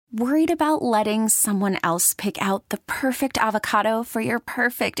Worried about letting someone else pick out the perfect avocado for your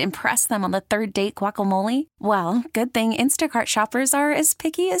perfect impress them on the third date guacamole? Well, good thing Instacart shoppers are as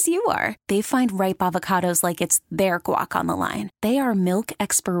picky as you are. They find ripe avocados like it's their guac on the line. They are milk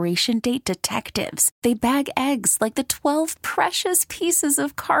expiration date detectives. They bag eggs like the 12 precious pieces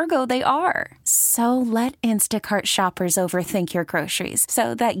of cargo they are. So let Instacart shoppers overthink your groceries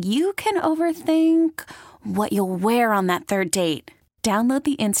so that you can overthink what you'll wear on that third date. Download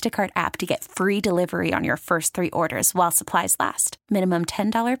the Instacart app to get free delivery on your first 3 orders while supplies last. Minimum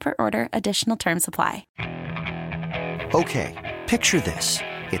 $10 per order. Additional terms apply. Okay, picture this.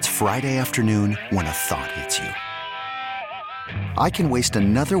 It's Friday afternoon when a thought hits you. I can waste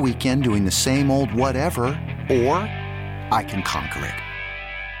another weekend doing the same old whatever, or I can conquer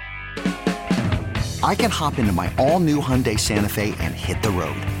it. I can hop into my all-new Hyundai Santa Fe and hit the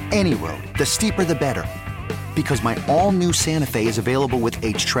road. Any road. The steeper, the better. Because my all-new Santa Fe is available with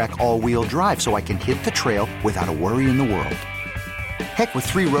H-Track all-wheel drive, so I can hit the trail without a worry in the world. Heck, with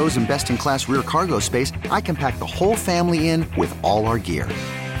 3 rows and best-in-class rear cargo space, I can pack the whole family in with all our gear.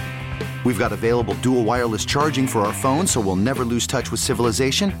 We've got available dual wireless charging for our phones, so we'll never lose touch with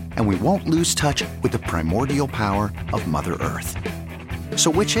civilization, and we won't lose touch with the primordial power of Mother Earth.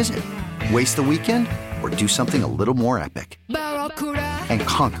 So which is it? Waste the weekend or do something a little more epic? And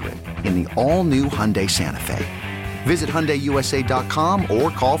conquer it in the all-new Hyundai Santa Fe. Visit HyundaiUSA.com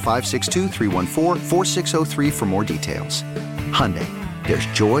or call 562-314-4603 for more details. Hyundai, there's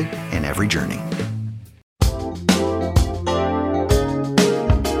joy in every journey.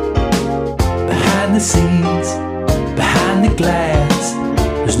 Behind the scenes, behind the glass,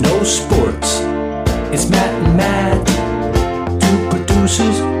 there's no sports. It's Matt and Matt, 2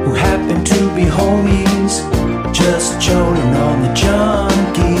 producers who happen to be homies, just joning on the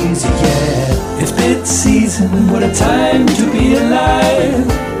junkies, yeah. It's bit season, what a time to be alive.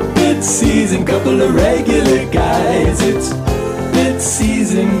 Bit season, couple of regular guys. It's bit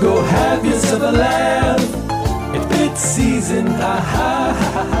season, go have yourself a laugh. It's bit season, ha ha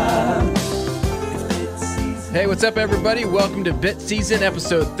ha ha. Hey, what's up, everybody? Welcome to Bit Season,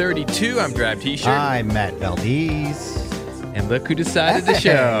 episode 32. I'm Drive T-shirt. I'm Matt Valdez. And look who decided to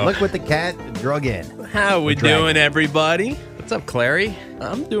show. Look what the cat drug in. How we doing, everybody? What's up, Clary?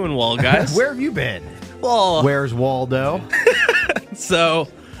 I'm doing well, guys. Where have you been? Well, Where's Waldo? So,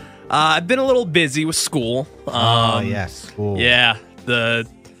 I've been a little busy with school. Yes, school. Yeah,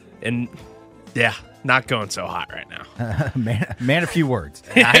 not going so hot right now. man, a few words.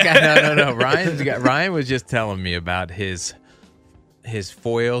 No. Ryan was just telling me about his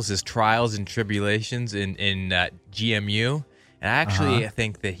foils, his trials and tribulations in GMU, and I actually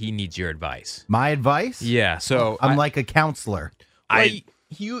think that he needs your advice. My advice? Yeah. So I'm like a counselor.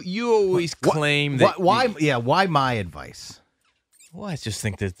 You always claim that. Why my advice? Well, I just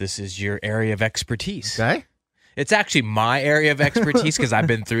think that this is your area of expertise. Okay. It's actually my area of expertise because I've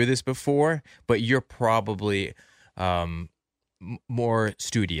been through this before, but you're probably more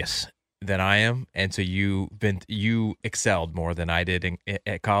studious than I am, and so you excelled more than I did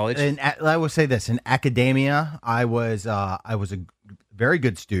at college. And I will say this: in academia, I was a very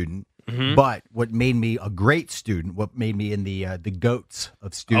good student. Mm-hmm. But what made me a great student, what made me in the goats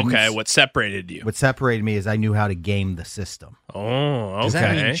of students. Okay, what separated you? What separated me is I knew how to game the system. Oh, okay. Does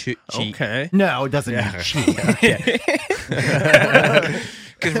that mean cheat? Okay. No, it doesn't mean cheat.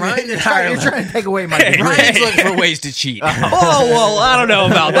 Because Ryan You're trying to take away my degree. Ryan's looking for ways to cheat. Oh, well, I don't know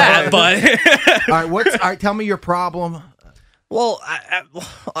about that, but... All right, tell me your problem. Well,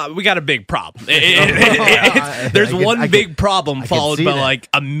 we got a big problem. There's one big problem followed by like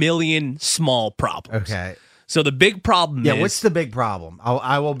a million small problems. Okay. So the big problem is... Yeah, what's the big problem?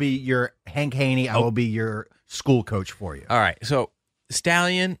 I will be your Hank Haney. I will be your school coach for you. All right. So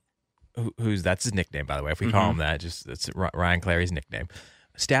Stallion, that's his nickname, by the way. If we call him that, that's Ryan Clary's nickname.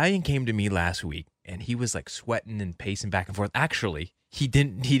 Stallion came to me last week, and he was like sweating and pacing back and forth. Actually, he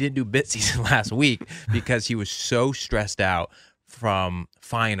didn't do bit season last week because he was so stressed out from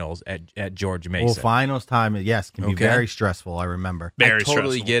finals at George Mason. Well, finals time, yes, can be very stressful. I remember. I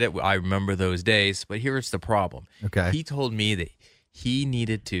totally get it. I remember those days. But here's the problem. Okay. He told me that he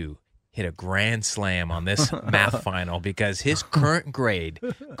needed to hit a grand slam on this math final because his current grade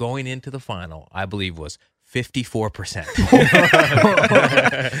going into the final, I believe, was 54%.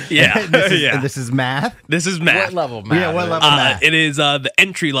 This is math? This is math. What level math? Yeah, what level math? It is the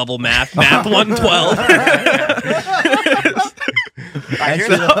entry-level math, Math 112.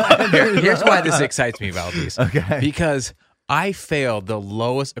 Here's why this excites me, Valdez. Okay. Because I failed the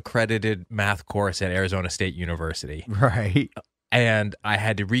lowest accredited math course at Arizona State University. Right. And I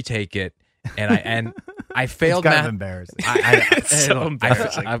had to retake it. And I failed It's kind math. of embarrassing. It's so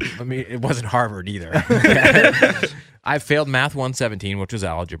embarrassing. I mean, it wasn't Harvard either. I failed Math 117, which was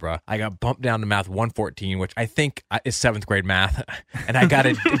algebra. I got bumped down to Math 114, which I think is 7th grade math, and I got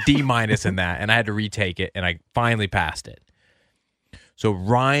a D- in that, and I had to retake it, and I finally passed it. So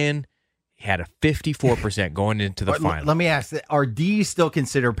Ryan had a 54% going into the final. Let me ask: are D's still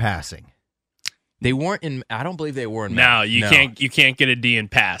considered passing? They weren't in. I don't believe they were in. No, math. you can't get a D and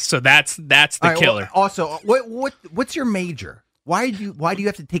pass. So that's the All right, killer. well, also, what's your major? Why do you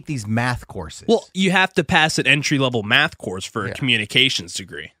have to take these math courses? Well, you have to pass an entry level math course for a communications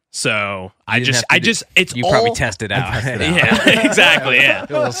degree. So it's You all, probably tested out. Yeah, exactly. Yeah.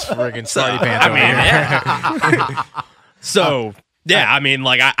 Those friggin' smarty pants. Yeah. So I mean,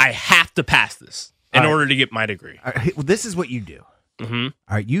 like I have to pass this in order to get my degree. All right, well, this is what you do. Mm-hmm.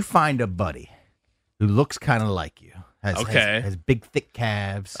 All right, you find a buddy who looks kind of like you. Has big, thick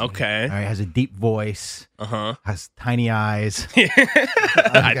calves. Okay. All right, has a deep voice. Has tiny eyes.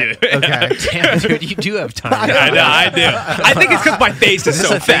 I do. Okay. Damn, dude, you do have time. I do. I think it's because my face is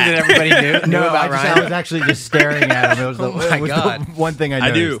so a thing that fat. everybody knew No, about Ryan. I was actually just staring at him. It was the, my it was God. the one thing I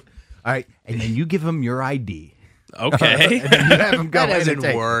I noticed. do. All right, and then you give him your ID. Okay. And then you have him go That in and doesn't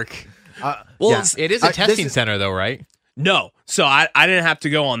take- work. Well, yeah. It is a This testing is- center, though, right? No, so I didn't have to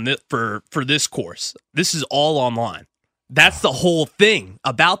go on this for this course. This is all online. That's the whole thing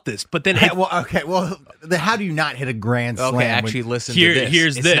about this. But then How do you not hit a grand slam? Okay, actually, listen Here- to this.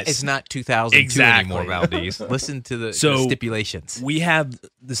 here's it's this. Not, it's not 2002 Exactly. anymore, Valdez. Listen to the So- stipulations. we have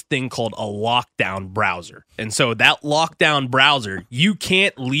this thing called a lockdown browser. And so that lockdown browser, you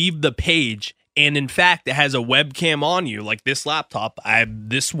can't leave the page. And in fact, it has a webcam on you. Like this laptop, I have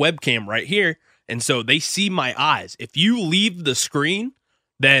this webcam right here. And so they see my eyes. If you leave the screen,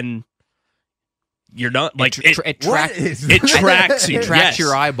 then you're not like it it What is tracks you. It tracks Yes.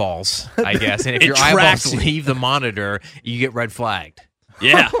 your eyeballs, I guess. And if It your tracks eyeballs you. leave the monitor, you get red flagged.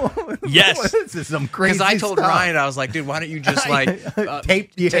 Yeah. Yes. What is this? Some crazy Because I told stuff. Ryan, I was like, dude, why don't you just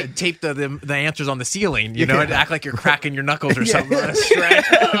Tape- yeah. tape the answers on the ceiling, you know, Yeah. and act like you're cracking your knuckles or Yeah. something on a stretch.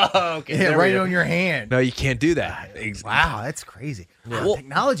 Oh, okay. Yeah, there we right go. on your hand. No, you can't do that. Wow, that's crazy. Wow, Well-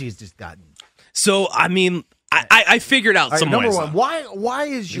 technology has just gotten. So I mean, I figured out All right, some number ways. one, why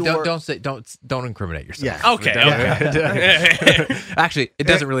is your Don't incriminate yourself. Yeah. Okay. Yeah. Okay. Actually, it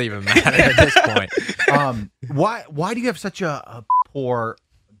doesn't really even matter at this point. why do you have such a poor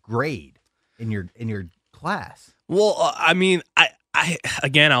grade in your class? Well, I mean, I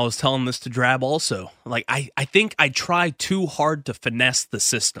again, I was telling this to Drab also. Like, I think I try too hard to finesse the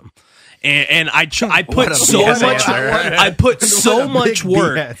system, and I put a so BS much. answer. I put What so a much big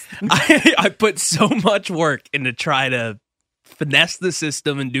work. BS. I put so much work into try to finesse the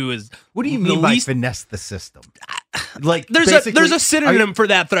system and do as What do you the mean by least- finesse the system? Like There's basically- a synonym for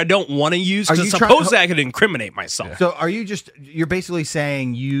that I don't want to use are because you try- supposedly I could incriminate myself. So you're basically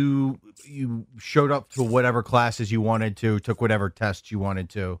saying you showed up to whatever classes you wanted to, took whatever tests you wanted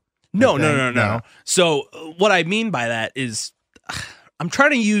to. No, Okay, no. So what I mean by that is I'm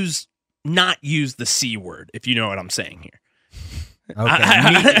trying to not use the C word, if you know what I'm saying here.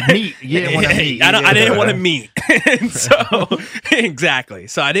 Okay. Meat. You didn't want to meet. I didn't want to meet. And so exactly.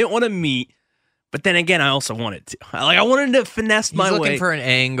 So I didn't want to meet, but then again, I also wanted to. I wanted to finesse He's my looking way. for an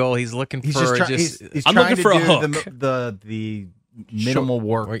angle. He's looking He's for just, he's I'm trying looking to for a do hook. the minimal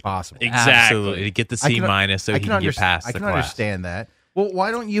work Right. possible. Exactly. Absolutely to get the I C can- minus so I he can get underst- past I the can class. understand that. Well,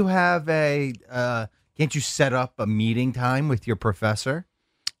 why don't you have can't you set up a meeting time with your professor?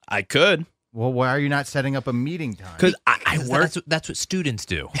 I could. Well, why are you not setting up a meeting time? Because I work. That's what students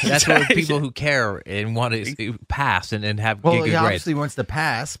do. That's what people who care and want to pass and have Well, get good he grades. obviously wants to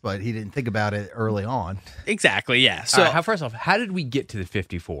pass, but he didn't think about it early on. Exactly, yeah. So, So, first off, how did we get to the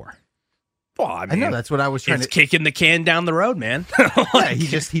 54? well, I I mean, know that's what I was trying it's to. kicking the can down the road, man. Yeah,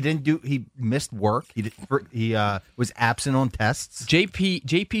 he missed work. He was absent on tests.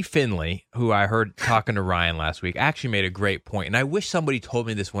 JP Finley, who I heard talking to Ryan last week, actually made a great point, and I wish somebody told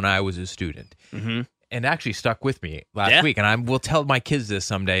me this when I was a student, and actually stuck with me last week. And I will tell my kids this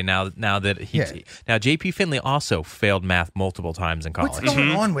someday. Now that now JP Finley also failed math multiple times in college. What's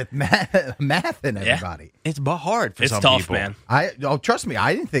going on with math and everybody? It's hard for It's some tough, people. man. Trust me,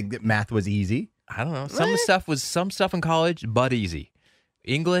 I didn't think that math was easy. I don't know. Some stuff in college, but easy.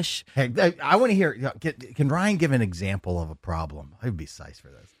 English. Hey, I want to hear. Can Ryan give an example of a problem? I'd be psyched for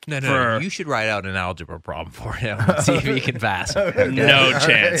this. No. You should write out an algebra problem for him and see if he can pass. No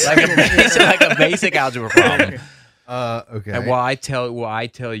chance. like a basic algebra problem. Okay. And while I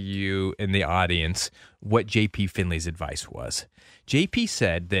tell you in the audience what JP Finley's advice was. JP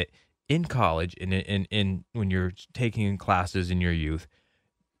said that in college and in when you're taking classes in your youth,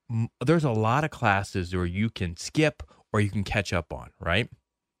 there's a lot of classes where you can skip or you can catch up on, right?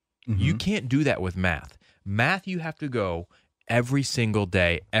 You can't do that with math. Math, you have to go every single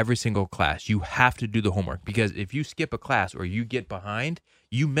day, every single class. You have to do the homework, because if you skip a class or you get behind,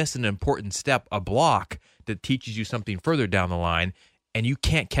 you miss an important step, a block that teaches you something further down the line, and you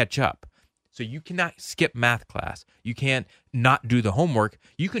can't catch up. So you cannot skip math class. You can't not do the homework.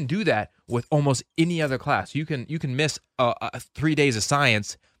 You can do that with almost any other class. You can miss 3 days of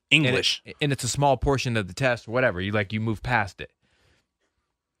science, English, and it's a small portion of the test or whatever. You move past it.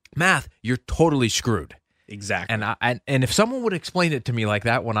 Math, you're totally screwed. Exactly. And if someone would explain it to me like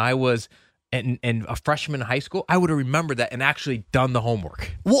that when I was in a freshman in high school, I would have remembered that and actually done the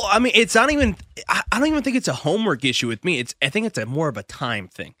homework. Well, I mean, it's not even. I don't even think it's a homework issue with me. I think it's more of a time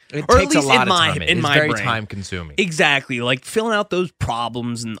thing. It or takes at least a lot in of my time. in It's my very brain. time consuming. Exactly, like filling out those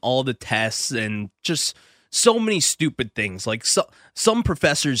problems and all the tests and just so many stupid things. Like some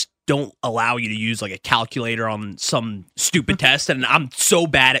professors don't allow you to use like a calculator on some stupid test, and I'm so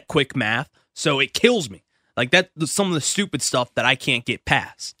bad at quick math, so it kills me. Like some of the stupid stuff that I can't get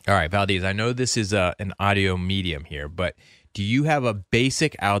past. All right, Valdez, I know this is an audio medium here, but do you have a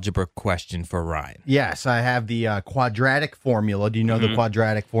basic algebra question for Ryan? Yes, I have the quadratic formula. Do you know the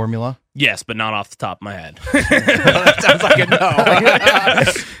quadratic formula? Yes, but not off the top of my head. That sounds like a no.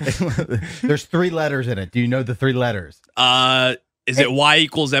 There's 3 letters in it. Do you know the 3 letters? Is it y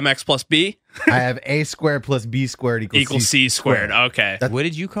equals mx plus b I have a squared plus b squared equals c squared? Okay, What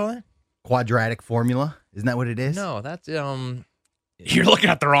did you call it? Quadratic formula. Isn't that what it is? No, that's you're looking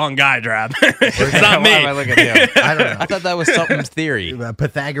at the wrong guy, Drab. It's Why not me. am I looking at him? I don't know. I thought that was something's theory.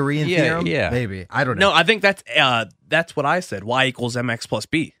 Pythagorean Yeah, theorem? yeah. Maybe. I don't know. No, I think that's what I said. Y equals mx plus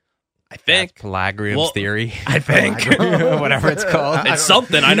b. I think. That's Pythagorean's Well, theory. I think. Whatever it's called. It's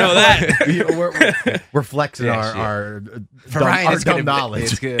something. I know that. We're flexing Yes, our For dumb, Ryan, our it's dumb gonna- knowledge.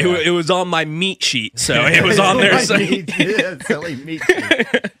 it's good. It was on my meat sheet, so it was on there. So. Silly meat sheet.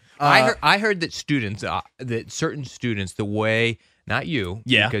 I heard that students, that certain students, the way, not you,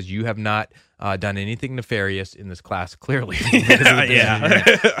 Yeah. because you have not done anything nefarious in this class, clearly. Yeah.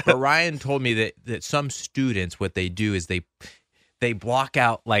 But Ryan told me that some students, what they do is they block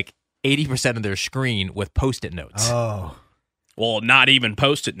out like 80% of their screen with Post-it notes. Oh. Well, not even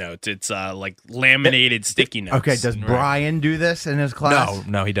Post-it notes. It's like laminated sticky notes. Okay, does Brian do this in his class?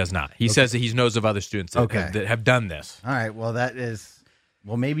 No, he does not. He says that he knows of other students that have done this. All right, well, that is...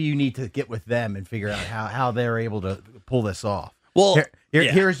 Well, maybe you need to get with them and figure out how they're able to pull this off. Well,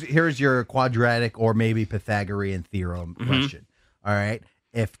 yeah. Here's your quadratic or maybe Pythagorean theorem question. All right.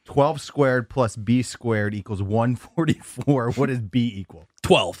 If 12 squared plus b squared equals 144, what does b equal?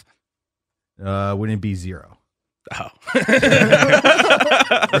 12. Wouldn't it be 0? Oh. Right?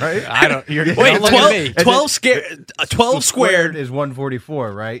 I don't. You're Wait, don't look at me. 12 squared. is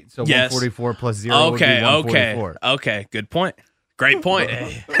 144, right? So Yes. 144 plus 0 would be Okay, 144. okay. Good point. Great point. All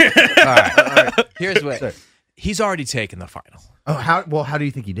right. Here's what. Sorry. He's already taken the final. Oh, how do you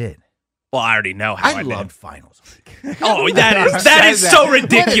think he did? Well, I already know how I I did. loved finals week. Oh, that is so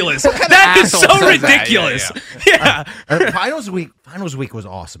ridiculous. That is so asshole says that? ridiculous. Yeah. Finals week was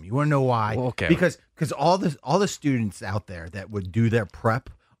awesome. You want to know why? Okay. Because all the students out there that would do their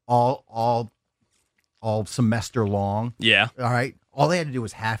prep all semester long. Yeah. All right. All they had to do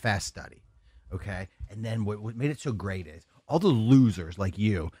was half-ass study. Okay. And then what made it so great is all the losers like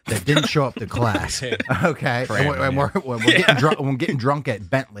you that didn't show up to class. Okay. And we're getting drunk at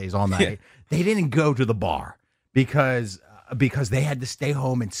Bentley's all night. They didn't go to the bar because they had to stay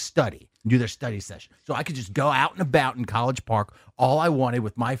home and study. Do their study session. So I could just go out and about in College Park all I wanted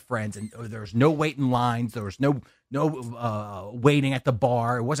with my friends, and there was no waiting lines. There was no waiting at the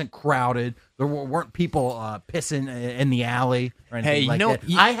bar. It wasn't crowded. There weren't people pissing in the alley or anything Hey, you like know-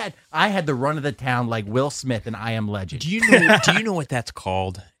 that. I had the run of the town like Will Smith and I Am Legend. Do you know what that's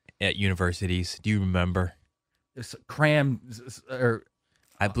called at universities? Do you remember? It's or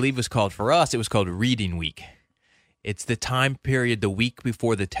I believe it was called Reading Week. It's the time period the week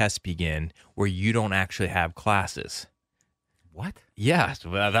before the tests begin where you don't actually have classes. what? Yes,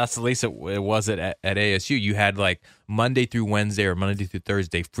 well, that's at least it was at ASU. You had like Monday through Wednesday or Monday through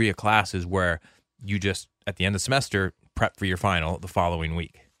Thursday free of classes where you just, at the end of the semester, prep for your final the following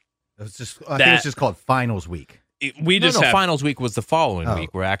week. It was just I think it's just called Finals Week. Finals week was the following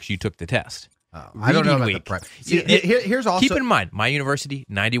week where actually you took the test. I don't know about Reading the week. prep. See, here's also Keep in mind, my university,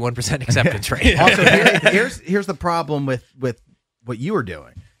 91% acceptance rate. also here's the problem with what you were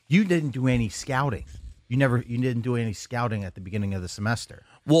doing. You didn't do any scouting. You didn't do any scouting at the beginning of the semester.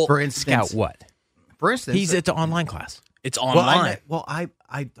 Well, for instance, Scout what? For instance, It's an online class. It's well, online.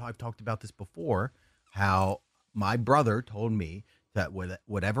 I've talked about this before. How my brother told me that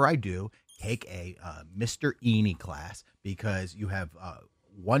whatever I do, take a Mr. Eaney class, because you have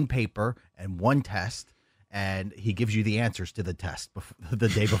one paper and one test, and he gives you the answers to the test the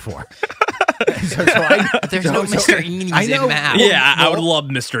day before. There's no Mr. Eanies in math. Yeah, I would love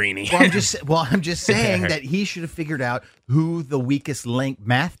Mr. Eaney. I'm just saying that he should have figured out who the weakest link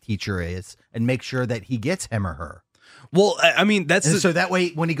math teacher is and make sure that he gets him or her. Well, I mean, so that way,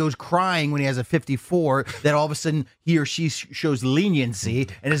 when he goes crying when he has a 54, that all of a sudden he or she shows leniency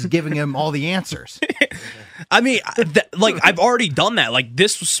and is giving him all the answers. I mean, I've already done that. Like,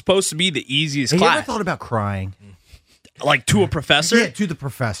 this was supposed to be the easiest Have class. you ever thought about crying? Like, to a professor? Yeah, to the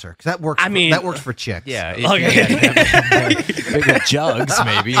professor, because that works. That works for chicks. Yeah. Okay. Big jugs,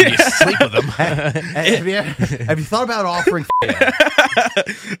 maybe. You sleep with them. Have you thought about offering?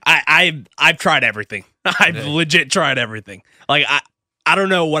 I've tried everything. I've legit tried everything. Like, I don't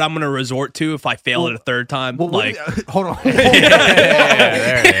know what I'm going to resort to if I fail it a third time. Well, like, hold on.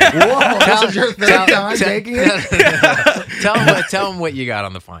 There it is. Whoa, this is your third time taking it? Tell him what you got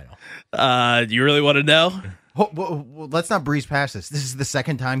on the final. You really want to know? Well, let's not breeze past this. This is the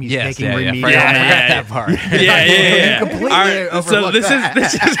second time he's taking remedial. I forgot that part. Yeah. Completely All right, so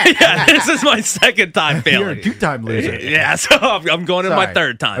this is my second time failing. You're a two-time loser. Yeah, so I'm going in my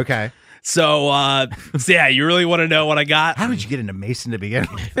third time. Okay. So, yeah, you really want to know what I got? How did you get into Mason to begin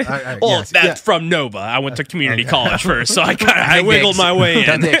with? Well, that's from Nova. I went to community college first, so I wiggled my way in.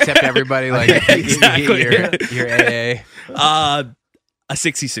 Don't they accept everybody like Exactly. your AA? A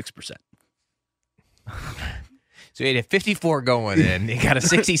 66%. So he had a 54 going in. He got a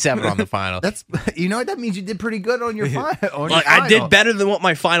 67 on the final. That's that means you did pretty good on your final. Like, I did better than what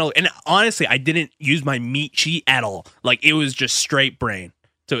my final, and honestly, I didn't use my meat sheet at all. Like, it was just straight brain.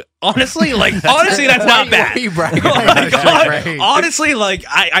 So honestly, that's not bad. Why are you bragging? Honestly,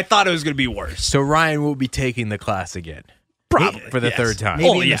 I thought it was going to be worse. So Ryan will be taking the class again. Probably for the third time.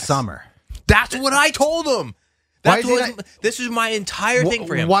 Maybe in the summer. That's what I told him. This is my entire thing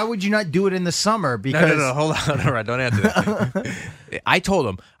for him. Why would you not do it in the summer? Because No, hold on. All right, don't answer that. I told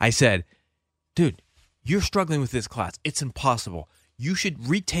him, I said, dude, you're struggling with this class. It's impossible. You should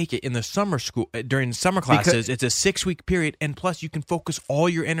retake it in the summer school during summer classes. It's a 6-week period, and plus you can focus all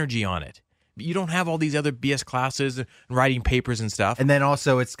your energy on it. You don't have all these other BS classes and writing papers and stuff. And then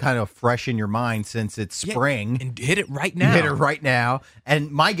also it's kind of fresh in your mind since it's spring. And hit it right now. Hit it right now.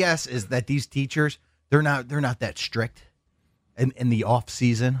 And my guess is that these teachers, they're not that strict in the off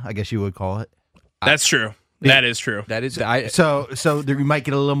season, I guess you would call it. That's true. That is true. That is so you might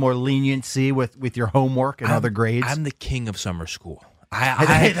get a little more leniency with your homework and other grades. I'm the king of summer school.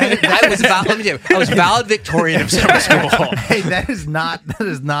 I was valedictorian of summer school. Hey, that is not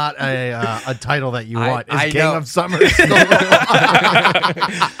a title that you want. I king know. of summer school.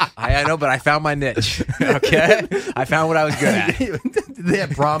 I know, but I found my niche. Okay, I found what I was good at. They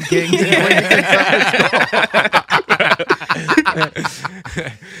have prom kings.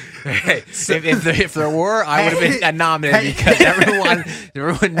 Hey, if there were, I would have been nominated because everyone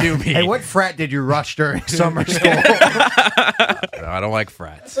knew me. Hey, what frat did you rush during summer school? No, I don't like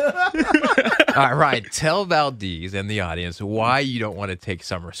frats. All right, Ryan, tell Valdez and the audience why you don't want to take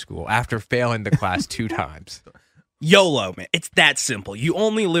summer school after failing the class 2 times. YOLO, man. It's that simple. You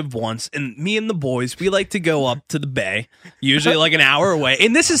only live once, and me and the boys, we like to go up to the bay, usually like an hour away.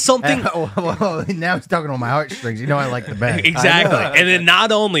 And this is something. Well, now he's talking on my heartstrings. You know I like the bay. Exactly. And then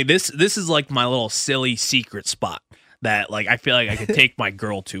not only this is like my little silly secret spot that I feel like I could take my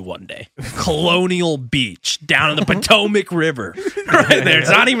girl to one day. Colonial Beach down in the Potomac River. Right there.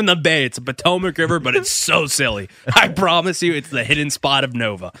 It's not even the bay, it's a Potomac River, but it's so silly. I promise you, it's the hidden spot of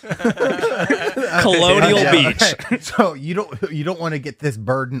Nova. Colonial Beach. Okay. So you don't want to get this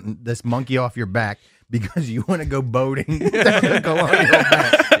burden, this monkey off your back because you want to go boating down the Colonial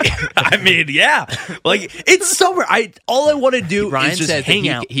Bay. I mean, yeah. It's summer. All I want to do Ryan is just says hang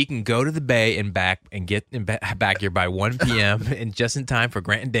out. He can go to the bay and back and get back here by 1 p.m. and just in time for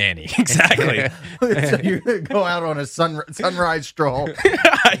Grant and Danny. Exactly. So you're going to go out on a sunrise stroll.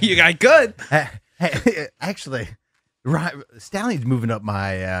 I could. Hey, actually, Stallion's moving up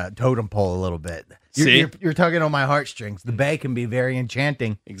my totem pole a little bit. You're tugging on my heartstrings. The bay can be very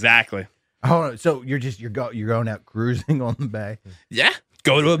enchanting. Exactly. Oh, so you're going out cruising on the bay? Yeah.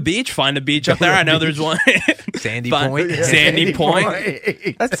 Go to a beach, find a beach up there. I know there's one. Sandy Point. Yeah, Sandy Point.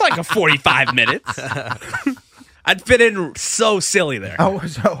 That's like a 45 minutes. I'd fit in so silly there. Oh,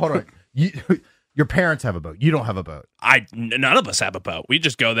 so hold on. Your parents have a boat. You don't have a boat. None of us have a boat. We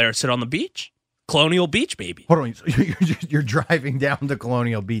just go there and sit on the beach. Colonial Beach, baby. Hold on. So you're driving down to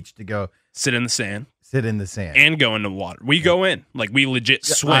Colonial Beach to go Sit in the sand sit in the sand. and go in the water. We go in. Like, we legit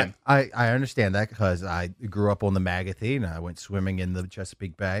swim. I understand that because I grew up on the Magathie and I went swimming in the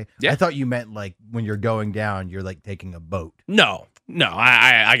Chesapeake Bay. Yeah. I thought you meant like when you're going down, you're like taking a boat. No,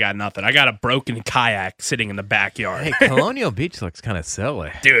 I got nothing. I got a broken kayak sitting in the backyard. Hey, Colonial Beach looks kind of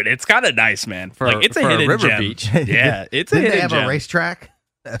silly. Dude, it's kind of nice, man. For- Like, it's a for a hidden river gem. beach. Yeah, it's a Didn't hidden they have gem. a racetrack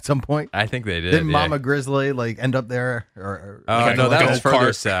at some point? I think they did. Didn't yeah. Mama Grizzly like end up there? Or Oh, Like a no, that was go-kart.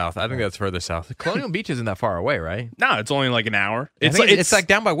 further south. I think that's further south. Colonial Beach isn't that far away, right? No, it's only like an hour. It's like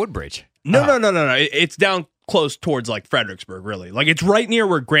down by Woodbridge. No. It's down close towards like Fredericksburg, really. Like, it's right near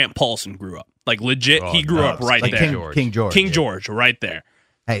where Grant Paulson grew up. Like, legit, Oh, he grew up nuts. right like there. King George. King yeah. George, right there.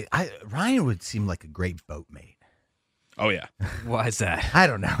 Hey, Ryan would seem like a great boatmate. Oh yeah. Why is that? I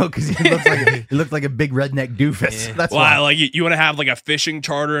don't know because he looks like a big redneck doofus. Yeah. That's Well, why. like you want to have like a fishing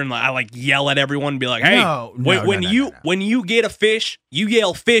charter, and like, I like yell at everyone and be like, "Hey, No, when you get a fish, you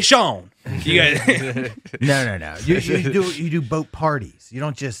yell fish on." You guys, No. You do boat parties. You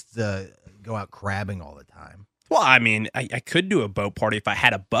don't just go out crabbing all the time. well, I mean, I could do a boat party if I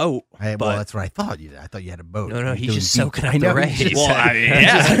had a boat, Hey, but well, that's what I thought you did. I thought you had a boat. No, You're he's doing just beach- soaking up I the know, rays. he's just- well, I mean, he's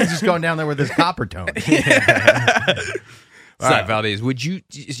yeah. he's just going down there with his copper tone. All right, Valdez, do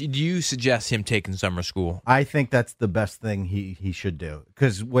you suggest him taking summer school? I think that's the best thing he should do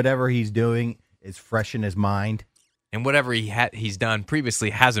because whatever he's doing is fresh in his mind. And whatever he's done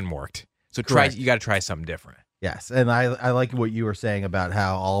previously hasn't worked. So Correct. you got to try something different. Yes, and I like what you were saying about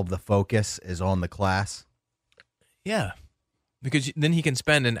how all of the focus is on the class. Yeah. Because then he can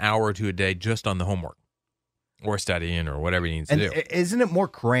spend an hour or two a day just on the homework or studying or whatever he needs And to do. isn't it more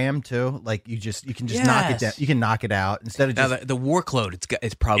crammed too? Like you can just knock it down. Yes. You can knock it out instead of Now, just the workload,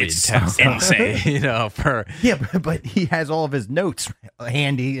 it's probably It's intense. insane. You know, yeah. But he has all of his notes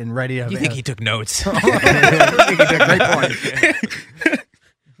handy and ready to. you think he took notes? Great point.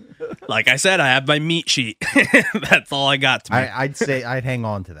 like I said, I have my meat sheet. That's all I got to me. I'd say I'd hang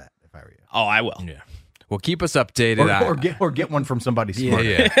on to that if I were you, Oh, I will. Yeah. Well, keep us updated. or get one from somebody yeah, smart.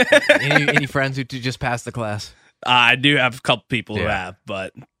 yeah. any friends who just passed the class? I do have a couple people who Yeah. have,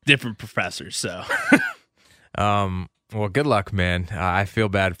 but different professors. So Well, good luck, man. I feel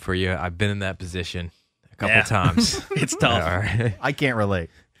bad for you. I've been in that position a couple Yeah. times. it's tough. All right. I can't relate.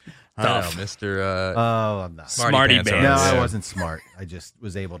 I don't know, Tough. Mr. Oh, I'm not. Smarty Pants Pants. No, over I there. wasn't smart. I just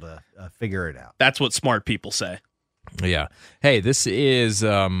was able to figure it out. That's what smart people say. Yeah. Hey, this is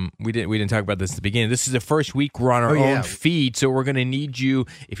we didn't talk about this at the beginning. This is the first week we're on our Oh, yeah. own feed, so we're going to need you,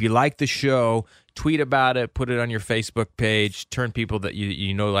 if you like the show, tweet about it, put it on your Facebook page, turn people that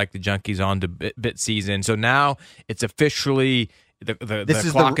you know like the Junkies on to bit season. So now it's officially the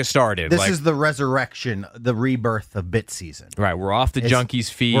clock has started. This is the resurrection, the rebirth of Bit Season. right. We're off the It's- Junkies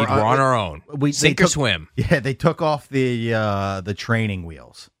feed. we're We're on- on our own. they Sink or took- swim. Yeah, they took off the training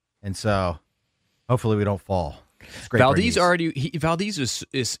wheels, and so hopefully we don't fall. Scrape our Valdez knees.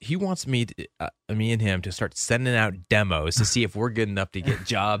 Valdez he wants me and him to start sending out demos to see if we're good enough to get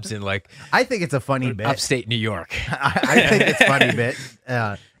jobs in like I think it's a funny bit. upstate New York. I think it's funny bit.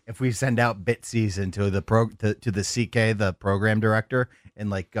 If we send out Bit Season to the to the CK, the program director,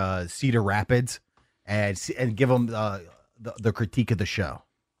 in like Cedar Rapids, and give them the critique of the show.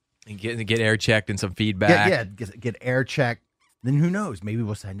 And get air checked and some feedback. Get air checked. Then who knows? Maybe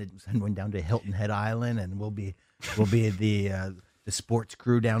we'll send one down to Hilton Head Island, and we'll be the sports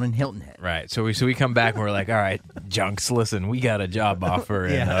crew down in Hilton Head. Right. So we come back and we're like, all right, Junks, listen, we got a job offer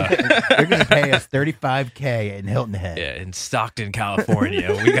in, They're going to pay us $35K in Hilton Head. in Stockton,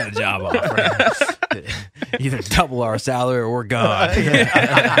 California. We got a job offer. Either double our salary or we're gone.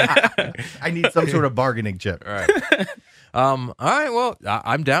 I need some sort of bargaining chip. All right. All right. Well,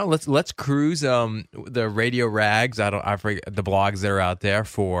 I'm down. Let's cruise the radio rags. I forget the blogs that are out there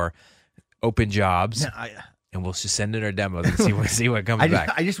for open jobs, and we'll just send in our demos and see what comes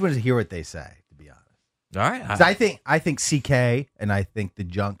back. I just wanted to hear what they say, to be honest. All right. So I think CK and I think the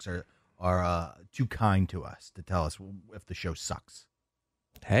Junks are too kind to us to tell us if the show sucks.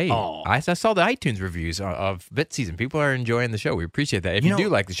 Hey, Aw. I saw the iTunes reviews of Bit Season. People are enjoying the show. We appreciate that. If you, You do know-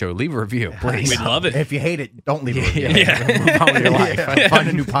 like the show, leave a review, please. We'd love it. If you hate it, don't leave a review. Move on with your life. Yeah, find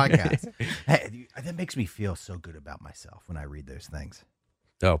a new podcast. Hey, that makes me feel so good about myself when I read those things.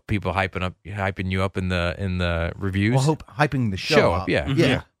 Oh, people hyping you up in the reviews. Well, hyping the show, Show up, yeah.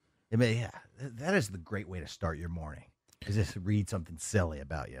 yeah. I mean, yeah. That is the great way to start your morning. Is just read something silly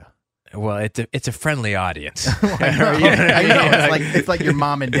about you. Well, it's a friendly audience. I know. It's like your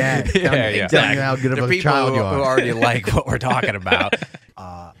mom and dad telling you how good of The a people child who you are. already like what we're talking about.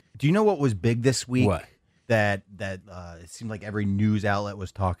 Do you know what was big this week? What? that it seemed like every news outlet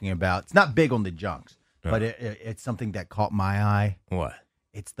was talking about. It's not big on the junks, but it's something that caught my eye. What?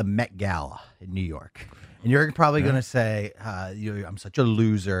 It's the Met Gala in New York. And you're probably going to say, I'm such a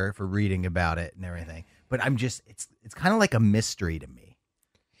loser for reading about it and everything. But it's kind of like a mystery to me.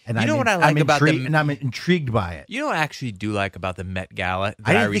 And You know what I like about the- and I'm intrigued by it. You know what I actually do like about the Met Gala?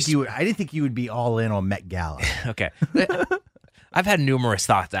 I didn't think you would be all in on Met Gala. Okay. I've had numerous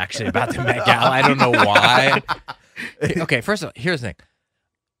thoughts actually about the Met Gala. I don't know why. Okay, first of all, here's the thing.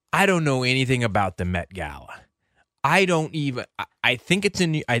 I don't know anything about the Met Gala. I don't even. I think it's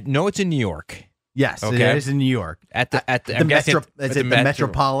in. I know it's in New York. Yes, Okay. it is in New York. At the The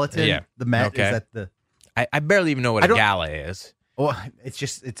Metropolitan? Yeah. The Met, Okay. is that the... I barely even know what I a don't- gala is. Well,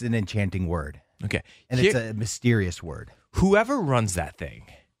 it's an enchanting word. Okay, And Here- it's a mysterious word. whoever runs that thing,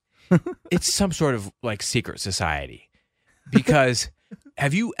 it's some sort of like secret society. Because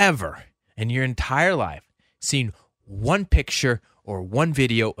have you ever in your entire life seen one picture or one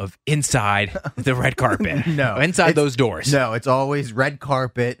video of inside the red carpet? No. Inside It's- those doors. No, it's always red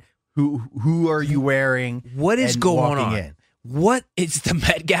carpet. Who are you wearing? What is and going walking on? in? What is the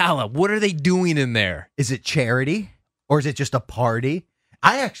Met Gala? What are they doing in there? Is it charity or is it just a party?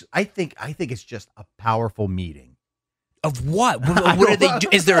 I think it's just a powerful meeting. Of what? What are they do?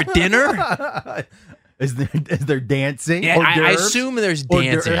 Is there a dinner? Is there dancing? Yeah, hors I d'oeuvres? assume there's Hors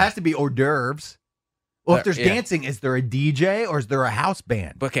d'oeuvres. dancing. There has to be hors d'oeuvres. Well, if there's Yeah. dancing, is there a DJ or is there a house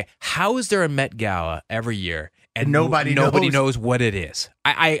band? But okay, how is there a Met Gala every year and Nobody knows? knows what it is?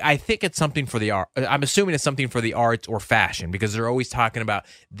 I think it's something for the art. I'm assuming it's something for the arts or fashion because they're always talking about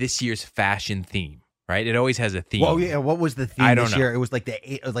this year's fashion theme, right? It always has a theme. Well, yeah. What was the theme I don't this know. year? It was like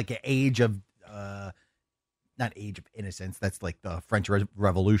an age of, not age of innocence. That's like the French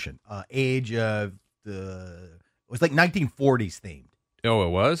Revolution. Age of it was like 1940s themed. Oh, it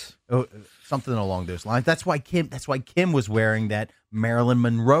was? Oh, something along those lines. That's why Kim was wearing that Marilyn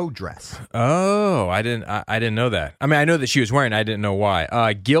Monroe dress. Oh, I didn't know that. I mean, I know that she was wearing. I didn't know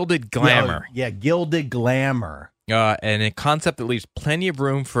why. Gilded glamour. Yeah, gilded glamour. And a concept that leaves plenty of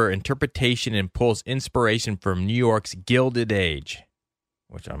room for interpretation and pulls inspiration from New York's Gilded Age,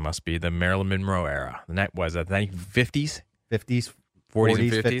 which must be the Marilyn Monroe era. The night was that the 1950s, 50s, 40s, 40s,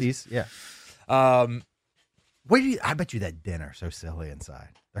 and 50s. 50s. Yeah. I bet you that dinner so silly inside.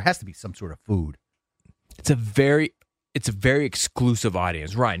 There has to be some sort of food. It's a very exclusive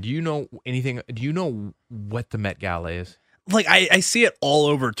audience. Ryan, do you know anything? Do you know what the Met Gala is? Like I see it all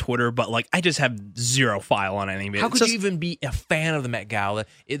over Twitter, but like I just have zero file on any of it. How It's could just- you even be a fan of the Met Gala?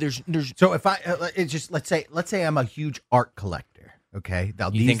 There's So if it's just let's say I'm a huge art collector. Okay, now,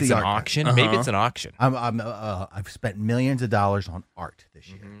 you these think are it's the an art- auction? Uh-huh. Maybe it's an auction. I've spent millions of dollars on art this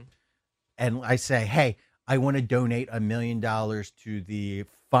year, and I say, hey, I want to donate $1 million to the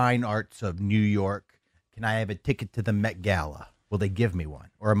fine arts of New York. Can I have a ticket to the Met Gala? Will they give me one,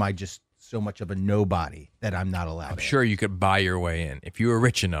 or am I just so much of a nobody that I'm not allowed? I'm in? sure you could buy your way in if you were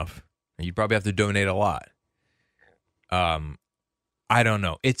rich enough. You'd probably have to donate a lot. I don't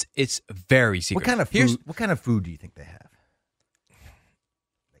know. It's very secret. What kind of food do you think they have?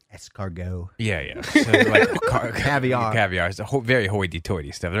 Like escargot. Yeah. So like Caviar. Caviar. It's very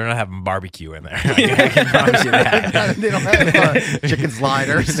hoity-toity stuff. They're not having barbecue in there. I can promise you that. They don't have chicken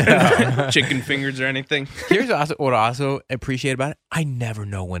sliders. chicken fingers or anything. Here's what I also appreciate about it. I never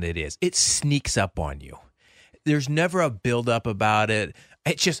know when it is. It sneaks up on you. There's never a build-up about it.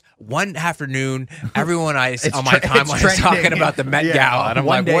 It's just one afternoon, everyone on my timeline is talking about the Met Gala. And I'm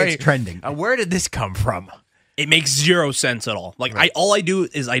one like, day wait, it's trending. Where did this come from? It makes zero sense at all. Like all I do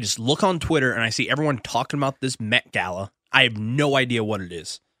is I just look on Twitter and I see everyone talking about this Met Gala. I have no idea what it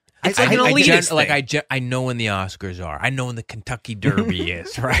is. It's like an elitist thing. I know when the Oscars are. I know when the Kentucky Derby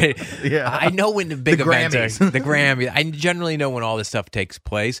is, right? Yeah. I know when the big The events Grammys. are. The Grammys. I generally know when all this stuff takes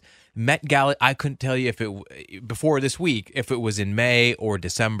place. Met Gala, I couldn't tell you if it before this week, if it was in May or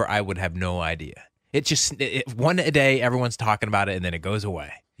December, I would have no idea. It's just one a day, everyone's talking about it, and then it goes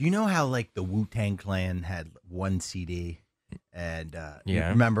away. You know how like the Wu-Tang Clan had one CD, and Yeah.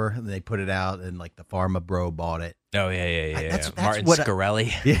 remember they put it out, and like the Pharma Bro bought it. Oh yeah. That's Martin what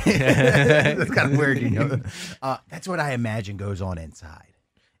Scarelli. That's kind of weird, you know. That's what I imagine goes on inside.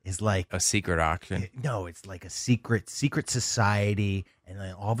 Is like A secret auction. no, it's like a secret society, and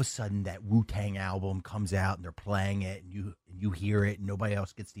then all of a sudden that Wu-Tang album comes out, and they're playing it, and you hear it, and nobody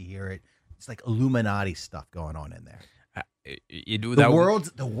else gets to hear it. It's like Illuminati stuff going on in there. You do The that.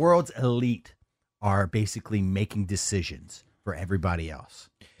 world's elite are basically making decisions for everybody else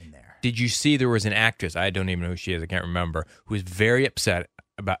in there. Did you see there was an actress, I don't even know who she is, I can't remember, who was very upset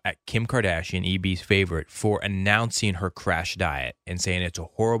at Kim Kardashian, EB's favorite, for announcing her crash diet and saying it's a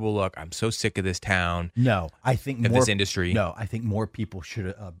horrible look. I'm so sick of this town. No, I think of more this industry. No, I think more people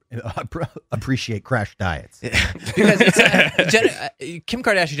should appreciate crash diets. Because Kim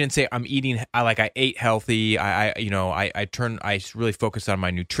Kardashian didn't say I'm eating. I ate healthy. I really focused on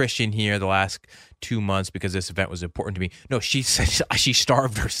my nutrition here the last 2 months because this event was important to me. No, she said she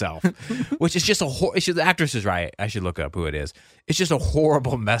starved herself, which is just the actress is right. I should look up who it is. It's just a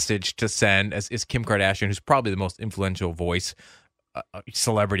horrible message to send as Kim Kardashian, who's probably the most influential voice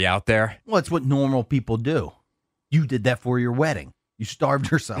celebrity out there. Well, it's what normal people do. You did that for your wedding. You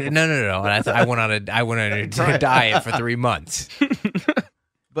starved yourself. No. And I went on a diet for 3 months.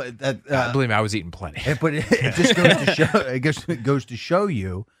 But that, believe me, I was eating plenty. But it just goes to show. It goes to show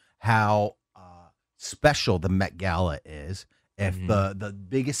you how special the Met Gala is. If the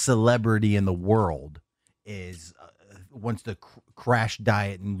biggest celebrity in the world wants to crash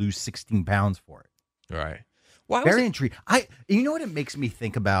diet and lose 16 pounds for it, right? Very intrigued. You know what it makes me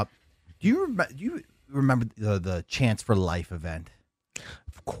think about? Do you remember the Chance for Life event?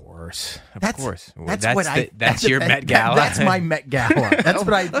 Of course. That's your Met Gala. That's my Met Gala. That's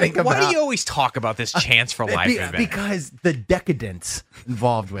what I think about. Why do you always talk about this Chance for Life event? Because the decadence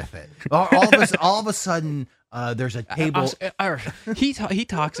involved with it. All of a sudden, there's a table. He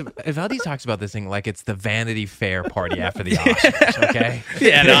talks. Valdez talks about this thing like it's the Vanity Fair party after the Oscars. Okay.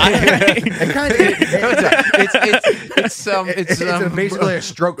 Yeah, no, it's basically a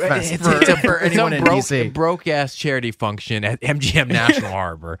stroke fest for anyone in DC. Broke ass charity function at MGM National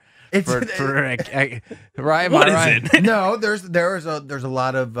Harbor. Right? What is it? No, there's a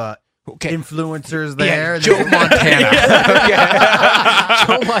lot of influencers there. Yeah, Joe Montana.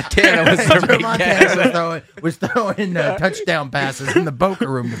 Joe Montana was Joe Montana was throwing touchdown passes in the Boca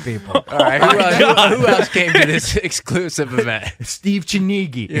Room to people. All right, who else came to this exclusive event? Steve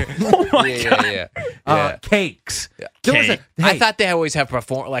Chinigi. Yeah. Oh my God. Cakes. Yeah. I thought they always have a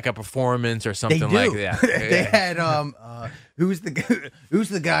performance or something like that. They had who's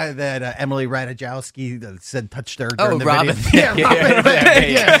the guy that Emily Ratajkowski said touched her during the Robin video?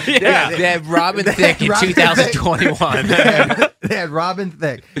 Thicke. They had Robin Thicke in 2021. They had Robin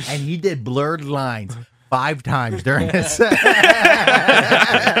Thicke, and he did blurred lines 5 times during this. That's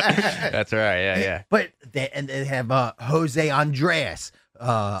right. Yeah. But they have Jose Andres.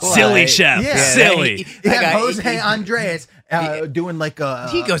 Silly chef. Yeah. Silly. Jose Andres doing like a.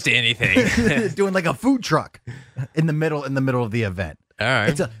 He goes to anything. Doing like a food truck in the middle of the event. All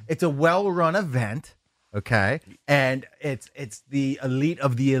right. It's a well-run event, okay, and it's the elite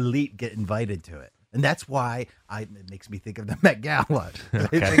of the elite get invited to it, and that's why it makes me think of the Met Gala.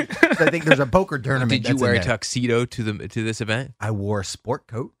 Okay. I think there's a poker tournament. Did you wear a tuxedo to this event? I wore a sport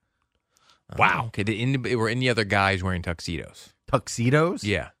coat. Wow. Okay. Were any other guys wearing tuxedos? Tuxedos?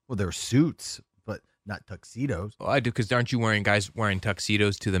 Yeah. Well, there were suits, but not tuxedos. Well, I do, because aren't you guys wearing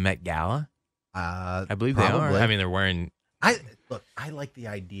tuxedos to the Met Gala? I believe probably. they are. I mean, they're wearing. I like the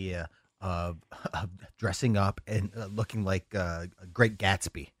idea of dressing up and looking like a Great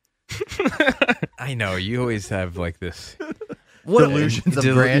Gatsby. I know you always have like this delusions of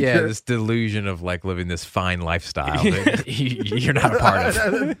grandeur. Yeah, this delusion of like living this fine lifestyle that you're not a part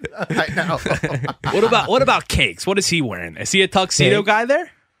of. I know. What about Cakes? What is he wearing? Is he a tuxedo Cakes? guy there?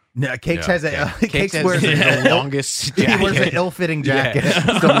 No, Cakes has a Cakes wears the longest jacket. He wears an ill-fitting jacket.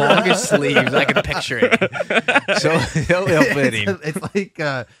 Yeah. The longest sleeves. I can picture it. So ill-fitting. It's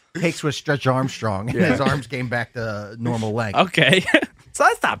like Cakes with Stretch Armstrong, and his arms came back to normal length. Okay. So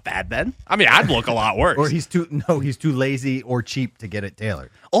that's not bad then. I mean, I'd look a lot worse. Or he's too lazy or cheap to get it tailored.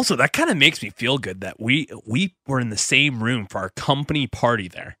 Also, that kind of makes me feel good that we were in the same room for our company party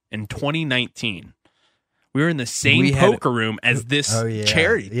there in 2019. We were in the same poker room as this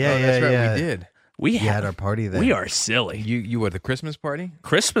charity. Yeah, that's right. yeah. We did. We had our party there. We are silly. You were the Christmas party?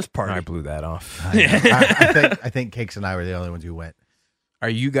 Christmas party. I blew that off. I think Cakes and I were the only ones who went. Are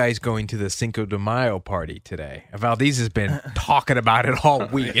you guys going to the Cinco de Mayo party today? Valdez has been talking about it all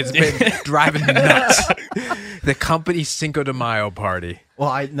week. It's been driving nuts. The company's Cinco de Mayo party.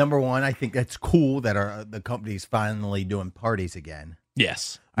 Well, number one, I think that's cool that the company's finally doing parties again.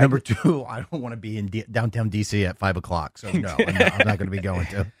 Yes. Number two, I don't want to be in downtown DC at 5 o'clock. So no, I'm not going to be going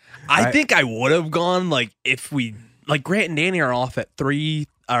to. I think I would have gone if we Grant and Danny are off at 3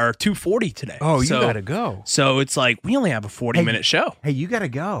 or 2:40 today. Oh, you got to go. So it's like we only have a 40-minute show. Hey, you got to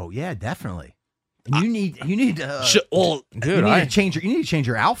go. Yeah, definitely. And you need dude, you need to change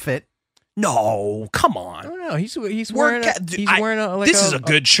your outfit. No, come on. No, he's wearing this is a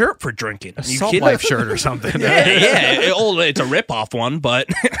good shirt for drinking. A Salt Life shirt or something. yeah. It's a rip-off one, but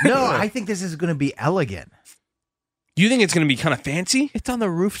no, I think this is going to be elegant. You think it's going to be kind of fancy? It's on the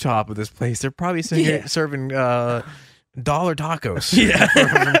rooftop of this place. They're probably serving dollar tacos. Yeah.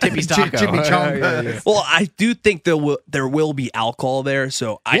 from Tippy's Taco. Chimichangas. Well, I do think there will be alcohol there,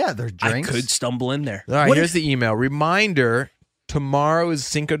 so there's I drinks. could stumble in there. All right, What here's if- the email. Reminder, tomorrow is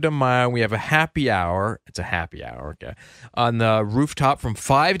Cinco de Mayo. We have a happy hour. It's a happy hour, okay, on the rooftop from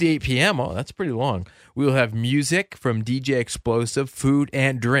 5 to 8 p.m. Oh, that's pretty long. We will have music from DJ Explosive, food,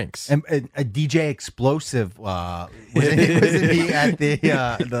 and drinks. And a DJ Explosive wasn't he at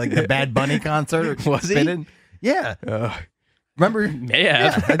the Bad Bunny concert? Was he? Spinning? Yeah. Remember?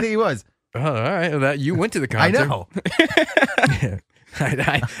 Yeah. I think he was. Oh, all right. You went to the I concert. know.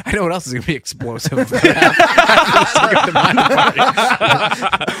 I know what else is going to be explosive.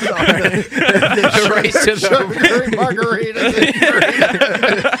 The race to the- strawberry margaritas.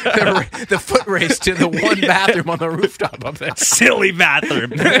 the foot race to the one bathroom on the rooftop up there. Silly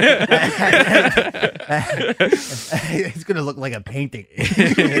bathroom. It's going to look like a painting.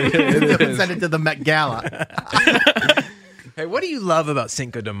 Send it to the Met Gala. Hey, what do you love about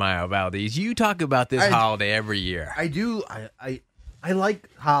Cinco de Mayo, Valdez? You talk about this holiday every year. I do. I like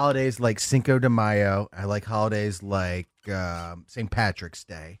holidays like Cinco de Mayo. I like holidays like St. Patrick's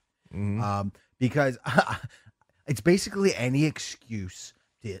Day, because it's basically any excuse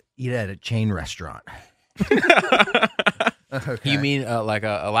to eat at a chain restaurant. Okay. You mean like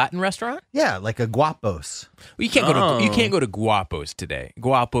a Latin restaurant? Yeah, like a Guapos. Well, you can't go to Guapos today.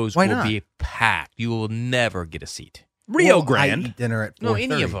 Guapos Why will not? be packed. You will never get a seat. Rio Well, Grande. I eat dinner at 4:30. No,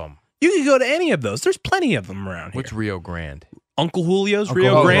 any of them. You can go to any of those. There's plenty of them around here. What's Rio Grande? Uncle Julio's Uncle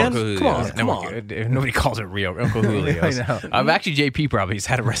Rio Julio's. Grande? Uncle Come on, Julio's. come on. Nobody calls it Rio Uncle Julio's. I know. Actually, JP probably has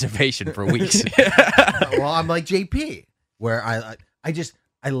had a reservation for weeks. Well, I'm like JP, where I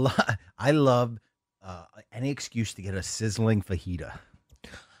love any excuse to get a sizzling fajita.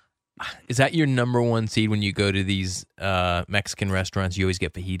 Is that your number one seed when you go to these Mexican restaurants? You always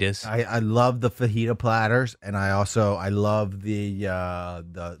get fajitas. I love the fajita platters, and I love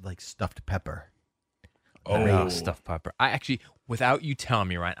the like stuffed pepper. Oh, stuffed pepper. I actually, without you telling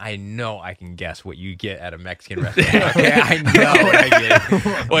me, Ryan, I know I can guess what you get at a Mexican restaurant. Okay, I know what I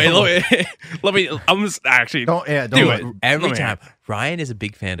get. Wait, let me. I'm just actually. Don't do let- it. Every Let me- time, Ryan is a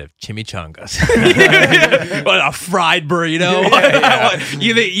big fan of chimichangas. What, a fried burrito?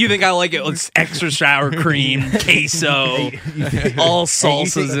 You think I like it with extra sour cream, queso, all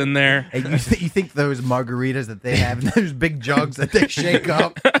salsas in there? And you think those margaritas that they have in those big jugs that they shake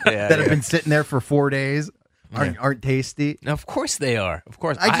up that have been sitting there for 4 days aren't tasty? Now, of course they are. Of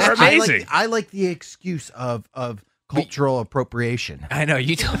course. They're amazing. I like the excuse of cultural appropriation. I know.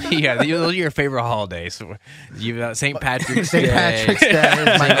 You told me, those are your favorite holidays. You got St. Patrick's St. Day. Patrick's Day,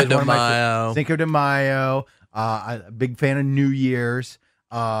 is Cinco de one of my- Mayo. Cinco de Mayo. I'm a big fan of New Year's.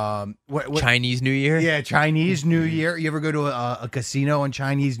 What Chinese New Year? Yeah, Chinese New Year. You ever go to a casino on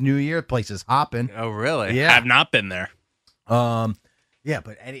Chinese New Year? The place is hopping. Oh, really? Yeah. I've not been there. Yeah,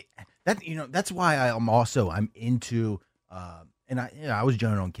 but that's why I'm into and I was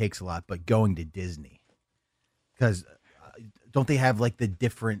joning on cakes a lot, but going to Disney because don't they have like the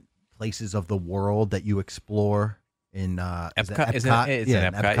different places of the world that you explore in Epcot? Is It's it Epcot?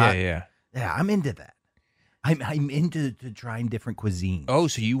 in Epcot. Yeah. Yeah, I'm into that. I'm into trying different cuisines. Oh,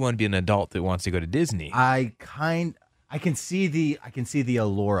 so you want to be an adult that wants to go to Disney? I can see the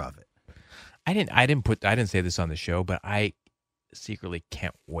allure of it. I didn't say this on the show, but I secretly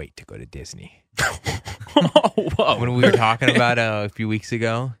can't wait to go to Disney. Whoa. When we were talking about a few weeks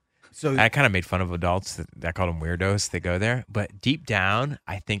ago, So I kind of made fun of adults that I called them weirdos. They go there, but deep down,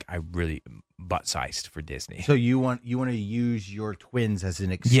 I think I really butt-sized for Disney. So you want to use your twins as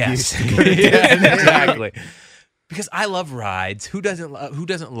an excuse? Yes, to go to Disney? exactly. Because I love rides. Who doesn't love? Who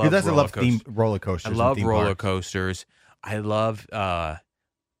doesn't love? Who doesn't roller love coasters? roller coasters? I and love theme roller parks? coasters. I love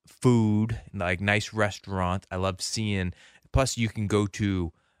food, like nice restaurant. I love seeing. Plus, you can go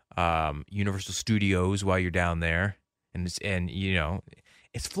to Universal Studios while you're down there, and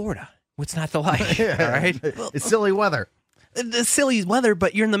it's Florida. What's not to like? All right. It's silly weather. The silly weather,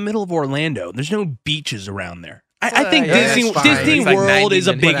 but you're in the middle of Orlando. There's no beaches around there. I think yeah, Disney it's fine. Disney It's like World 90 is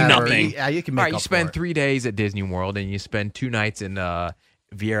a big minutes. nothing. Yeah, you can All make right, you up spend for it. 3 days at Disney World, and you spend 2 nights in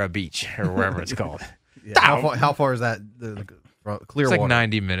Vieira Beach or wherever it's called. Yeah, how far is that? It's Clearwater. like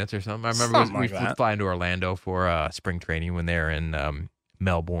 90 minutes or something. I remember Something we like that. flew into Orlando for spring training when they were in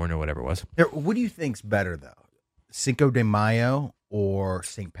Melbourne or whatever it was. Here, what do you think's better though, Cinco de Mayo or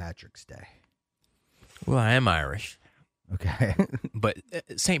St. Patrick's Day? Well, I am Irish, Okay. but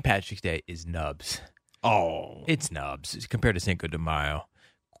St. Patrick's Day is nubs. Oh, It's nubs compared to Cinco de Mayo.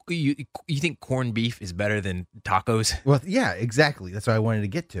 You think corned beef is better than tacos? Well, yeah, exactly. That's what I wanted to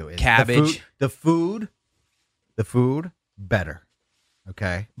get to. Is Cabbage. the food The food, better.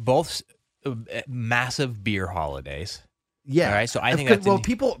 Okay. Both massive beer holidays. Yeah. All right, so I think Because- that's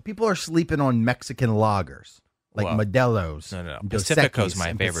people are sleeping on Mexican lagers like Well, Modelo's. No. and Pacifico's Dos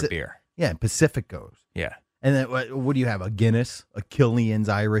my Equis, favorite and beer. Yeah, Pacifico's. Yeah. And then what do you have? A Guinness, a Killian's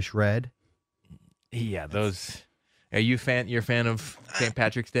Irish Red. Yeah, those. Are you you're a fan of St.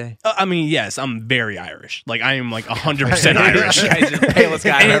 Patrick's Day? I mean, yes, I'm very Irish. Like I am like 100% Irish. Guys are the palest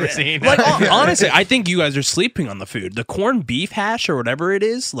guy I've ever seen. Like honestly, I think you guys are sleeping on the food. The corned beef hash or whatever it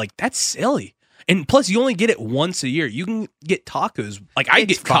is, like that's silly. And plus, you only get it once a year. You can get tacos. Like I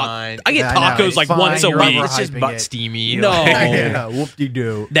It's get fine. I get Yeah, I know, tacos it's like fine. once a You're week. It's just overhyping butt it. steamy. No. Yeah,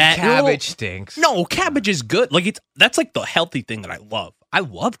 whoop-de-doo. That Cabbage stinks. No, cabbage is good. Like that's like the healthy thing that I love. I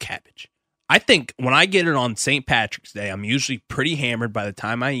love cabbage. I think when I get it on St. Patrick's Day, I'm usually pretty hammered by the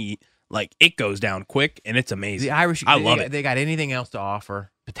time I eat. Like it goes down quick and it's amazing. The Irish, I love it. They got anything else to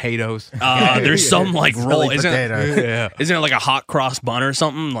offer? Potatoes. There's some like Silly roll. Isn't potatoes. Yeah. it like a hot cross bun or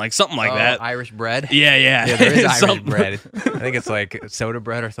something? Like something like that. Irish bread. Yeah. Yeah, there is Irish Something- bread. I think it's like soda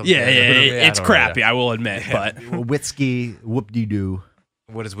bread or something. Yeah, I it's don't know. crappy. I will admit, but Whiskey, whoop-de-doo.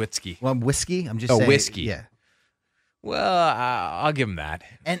 What is whiskey? Well, whiskey. I'm just Oh, saying. whiskey. Yeah. Well, I'll give him that.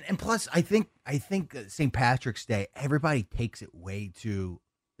 And plus, I think St. Patrick's Day, everybody takes it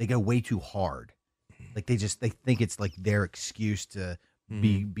they go way too hard. Like they think it's like their excuse to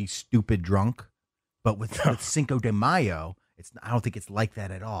be stupid drunk. But with Cinco de Mayo, I don't think it's like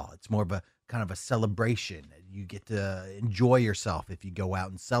that at all. It's more of a kind of a celebration. You get to enjoy yourself if you go out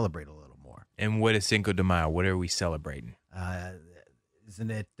and celebrate a little more. And what is Cinco de Mayo? What are we celebrating? Isn't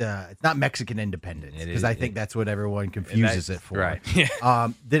it? It's not Mexican independence It because is- I think that's what everyone confuses it for. Right.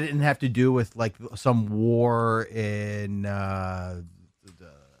 Did it have to do with like some war in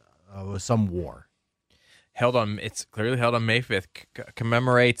some war? It's clearly held on May 5th.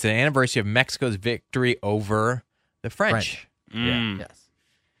 Commemorates the anniversary of Mexico's victory over the French. Mm. Yes.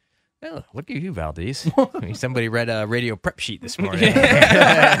 Oh, look at you, Valdez. Somebody read a radio prep sheet this morning.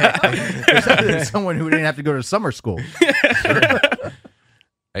 There's someone who didn't have to go to summer school.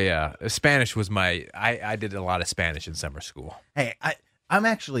 Yeah, Spanish was I did a lot of Spanish in summer school. Hey,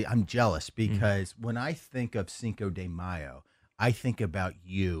 I'm jealous because when I think of Cinco de Mayo, I think about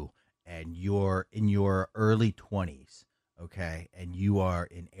you and you're in your early 20s, okay, and you are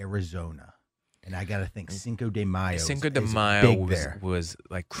in Arizona. And I got to think Cinco de Mayo. Cinco de is Mayo big there. was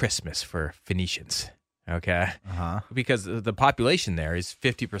like Christmas for Phoenicians, okay? Uh-huh. Because the population there is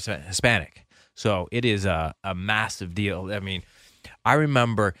 50% Hispanic. So it is a massive deal. I mean, I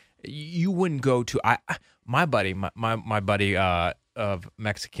remember you wouldn't go to my buddy of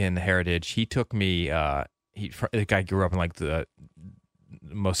Mexican heritage. He took me. The guy grew up in like the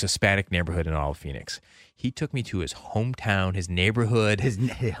most Hispanic neighborhood in all of Phoenix. He took me to his hometown, his neighborhood, his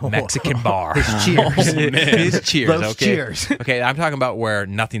Mexican bar. His Cheers. His Cheers. Those Okay. Cheers. Okay, I'm talking about where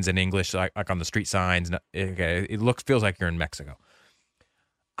nothing's in English, like on the street signs. Okay, it feels like you're in Mexico.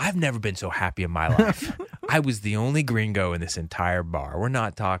 I've never been so happy in my life. I was the only gringo in this entire bar. We're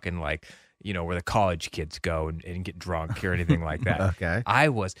not talking like, where the college kids go and get drunk or anything like that. Okay. I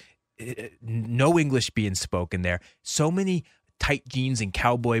was no English being spoken there. So many tight jeans and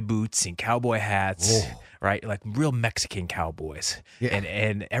cowboy boots and cowboy hats, right? Like real Mexican cowboys. Yeah.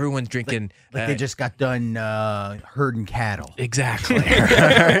 And everyone's drinking. Like they just got done herding cattle. Exactly.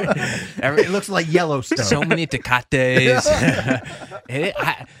 It looks like Yellowstone. So many tecates.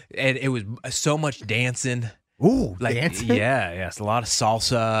 and it was so much dancing. Ooh, Like, dancing? yes, a lot of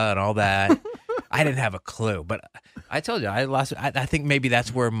salsa and all that. I didn't have a clue, but I told you, I think maybe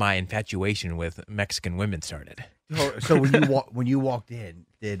that's where my infatuation with Mexican women started. So when you walked in,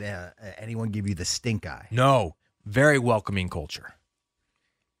 did anyone give you the stink eye? No, very welcoming culture.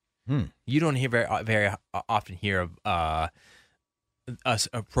 Hmm. You don't hear very often hear of us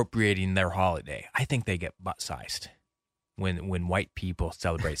appropriating their holiday. I think they get butt-sized when white people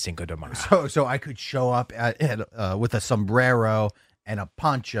celebrate Cinco de Mayo. So I could show up with a sombrero and a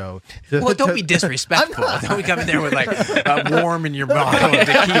poncho. Well, don't be disrespectful. Don't be coming there with like a warm in your bottle of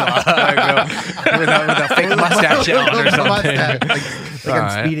tequila with a fake mustache on or something. Like All I'm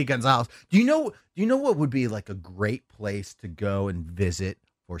right. Speedy Gonzalez. Do you know what would be like a great place to go and visit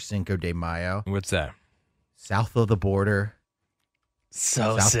for Cinco de Mayo? What's that? South of the border,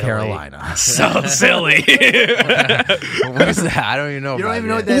 So South silly. Carolina. So silly. What's that? I don't even know. You don't about even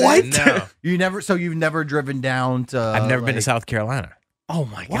know it. what that is? No. You've never driven down to. I've never been to like- South Carolina. Oh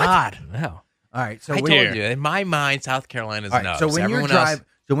my god. No. All right, so I when, told you, in my mind, South Carolina's all right, no. so when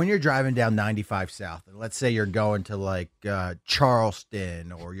Everyone you're driving down 95 South, and let's say you're going to like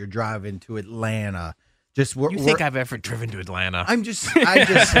Charleston or you're driving to Atlanta, just you think I've ever driven to Atlanta? I'm just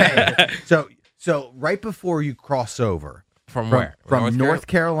saying. So right before you cross over From where? From North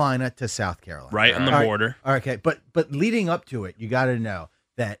Carolina to South Carolina, Right on the border. Okay, but leading up to it, you got to know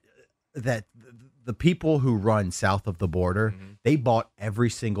that the people who run south of the border, they bought every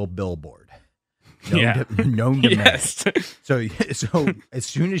single billboard known to Yes. man. So as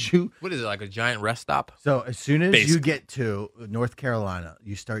soon as you What is it, like a giant rest stop? So as soon as you Basically. get to North Carolina,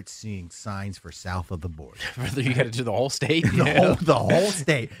 you start seeing signs for south of the border. Further you got to do the whole state? The whole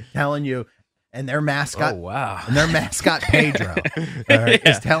state telling you, and their mascot, Oh, wow. and their mascot Pedro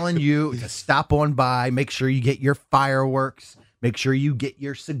is telling you to stop on by, make sure you get your fireworks, make sure you get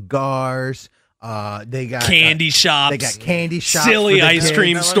your cigars. They got Candy shops. They got candy shops. Silly for the ice kids.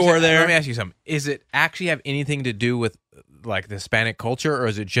 cream store Let there. me ask you something. Is it actually have anything to do with like the Hispanic culture, or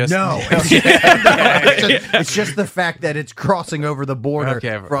is it just No, it's just the fact that it's crossing over the border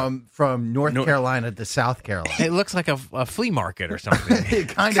Okay. from North Carolina to South Carolina. It looks like a flea market or something. It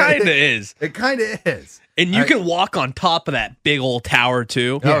kind Kind of is. It kind of is. And you can walk on top of that big old tower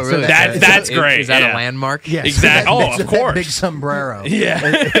too. Yeah, so That's great. Is that yeah. a landmark? Yeah, Exactly. Oh, of that course. big sombrero. Yeah.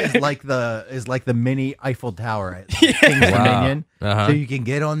 is like the mini Eiffel Tower at King's Dominion. Uh-huh. So you can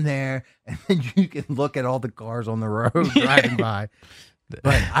get on there and then you can look at all the cars on the road driving by. But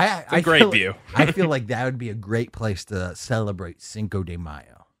I great feel view. I feel like that would be a great place to celebrate Cinco de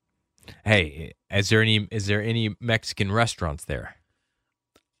Mayo. Hey, is there any Mexican restaurants there?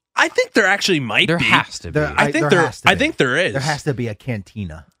 I think there actually might There be. has to be. I think there has to I be. think there is. There has to be a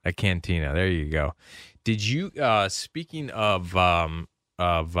cantina. A cantina. There you go. Did you speaking of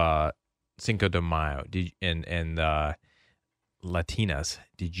Cinco de Mayo and Latinas,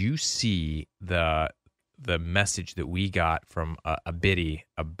 did you see the message that we got from a biddy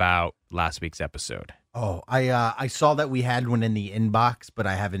about last week's episode? Oh, I saw that we had one in the inbox, but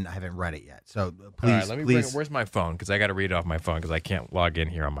I haven't read it yet. So please, All right, let me please. bring it. Where's my phone? Because I got to read it off my phone because I can't log in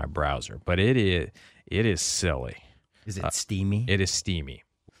here on my browser. But it is silly. Is it steamy? It is steamy.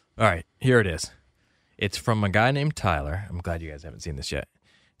 All right, here it is. It's from a guy named Tyler. I'm glad you guys haven't seen this yet.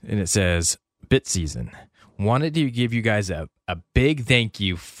 And it says, Bit Season. Wanted to give you guys a big thank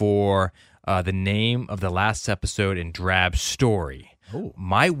you for the name of the last episode in Drab's story. Oh.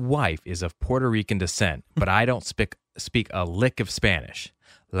 My wife is of Puerto Rican descent, but I don't speak a lick of Spanish.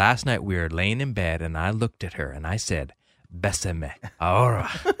 Last night we were laying in bed and I looked at her and I said, Bésame ahora.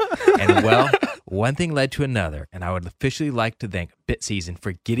 And well, one thing led to another, and I would officially like to thank Bit Season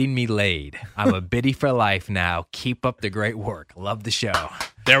for getting me laid. I'm a biddy for life now. Keep up the great work. Love the show.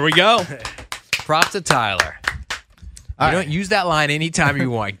 There we go. Props to Tyler. All You right. don't use that line anytime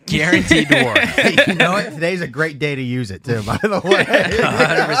you want. Guaranteed to work. Hey, you know what? Today's a great day to use it too. By the way,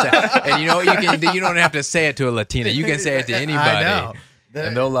 100%. And you know what? You don't have to say it to a Latina. You can say it to anybody. I know.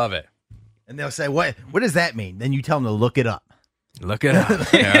 And they'll love it. And they'll say, "What does that mean?" Then you tell them to look it up. Look it up. All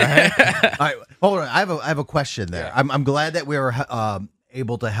right? All right, hold on. I have a question there. Yeah. I'm glad that we were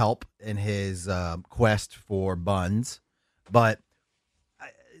able to help in his quest for buns, but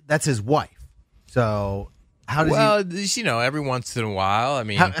that's his wife. So how does Well, you know, every once in a while. I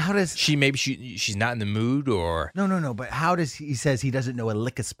mean, how does she's not in the mood, or no? But how does he says he doesn't know a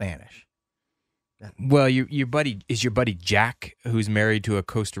lick of Spanish? well, your buddy Jack, who's married to a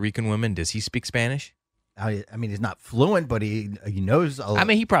Costa Rican woman. Does he speak Spanish? I mean, he's not fluent, but he knows. I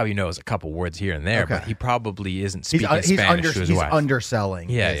mean, he probably knows a couple words here and there, but Okay. he probably isn't he's speaking Spanish to his he's wife. underselling.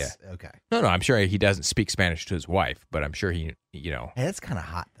 Yeah, his- Okay. No, I'm sure he doesn't speak Spanish to his wife, but I'm sure he, you know, Hey, that's kind of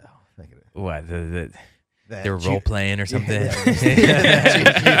hot though. Think of it. what That they were role playing or something.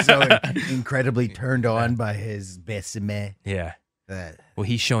 She's so incredibly turned on by his besame. Yeah. That Well,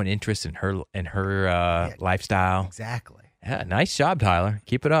 he's showing interest in her lifestyle. exactly. Yeah, nice job, Tyler.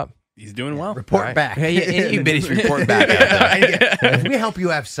 Keep it up. He's doing well. Report All right. back. Hey, you biddies report back. out there. If we help you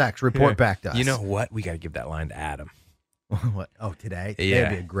have sex, report back to us. You know what? We got to give that line to Adam. what? Oh, today? Yeah.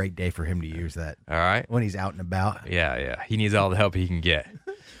 That'd be a great day for him to use that All right. when he's out and about. Yeah. He needs all the help he can get.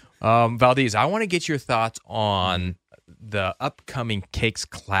 Valdez, I want to get your thoughts on the upcoming Cakes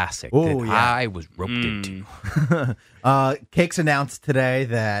Classic Oh, that yeah. I was roped into. Cakes announced today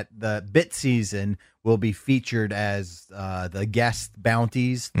that the Bit Season will be featured as the guest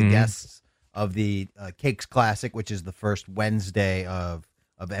bounties, the guests of the Cakes Classic, which is the first Wednesday of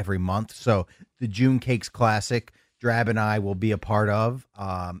every month. So the June Cakes Classic, Drab and I will be a part of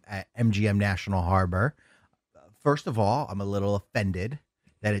at MGM National Harbor. First of all, I'm a little offended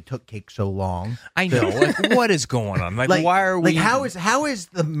that it took Cake so long. I know. Like, what is going on? Like why are we? Like, how is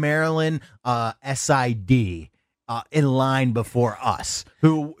the Maryland SID in line before us,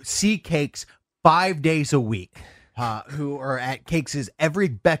 who see Cakes 5 days a week, who are at Cakes' every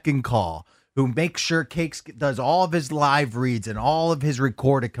beck and call, who makes sure Cakes does all of his live reads and all of his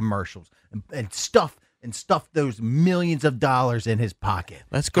recorded commercials and stuff those millions of dollars in his pocket.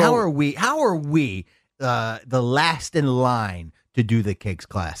 Let's go. How are we the last in line to do the Cakes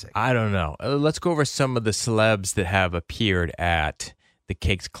Classic? I don't know. Let's go over some of the celebs that have appeared at the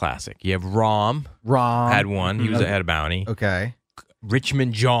Cakes Classic. You have Rom had one. He had a bounty. Okay.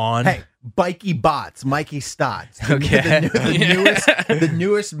 Richmond John. Hey, Bikey Bots, Mikey Stotts. Okay. The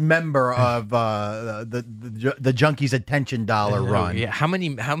newest member of the Junkies Attention Dollar Run. Yeah. How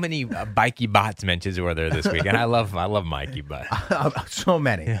many Bikey Bots mentions were there this week? And I love Mikey, but So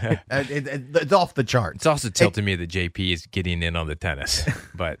many. It's off the charts. it's also tilting me that JP is getting in on the tennis.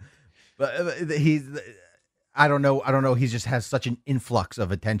 But He's. I don't know. He just has such an influx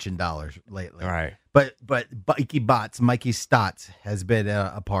of attention dollars lately. all right. But Bikey Bots, Mikey Stotts has been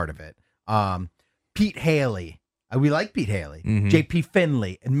a part of it. Pete Haley. We like Pete Haley. Mhm. JP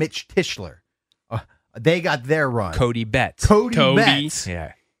Finley and Mitch Tischler. They got their run. Cody Betts. Cody Toby. Betts.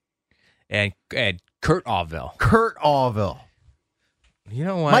 Yeah. And Kurt Allville. Kurt Allville. You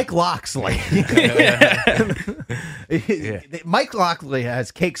know what? Mike Loxley. Mike Loxley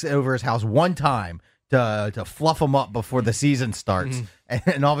has Cakes over his house one time to fluff him up before the season starts,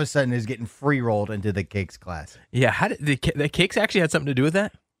 and all of a sudden is getting free rolled into the Cakes Class. Yeah. How did the Cakes actually had something to do with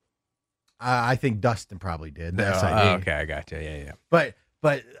that? I think Dustin probably did. That's Okay, I got you. Yeah. But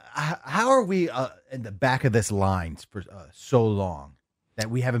how are we in the back of this line for so long that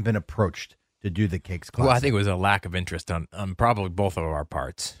we haven't been approached to do the Cakes Class? Well, I think it was a lack of interest on probably both of our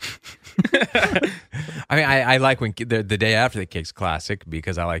parts. I mean, I like when the day after the Cakes Classic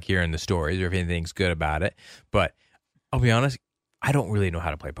because I like hearing the stories or if anything's good about it. But I'll be honest, I don't really know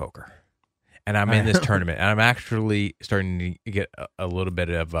how to play poker. And I'm in this tournament, and I'm actually starting to get a little bit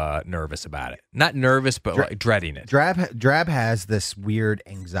of nervous about it. Not nervous, but like dreading it. Drab has this weird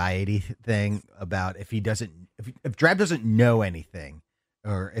anxiety thing about if Drab doesn't know anything,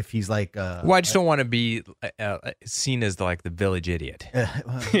 or if he's like, well, I just don't want to be seen as like the village idiot.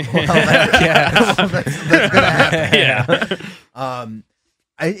 That's gonna happen. Yeah.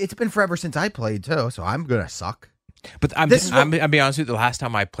 It's been forever since I played too, so I'm gonna suck. But I'll be honest with you, the last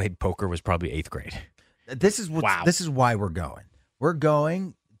time I played poker was probably 8th grade. This is why we're going. We're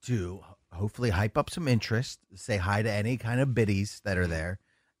going to hopefully hype up some interest, say hi to any kind of biddies that are there,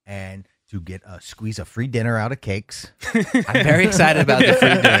 and to squeeze a free dinner out of Cakes. I'm very excited about the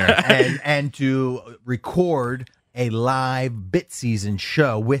free dinner. and to record a live bit season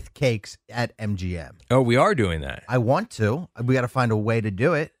show with Cakes at MGM. Oh, we are doing that. I want to. We got to find a way to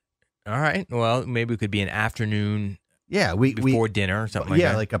do it. All right. Well, maybe it could be an afternoon before dinner or something like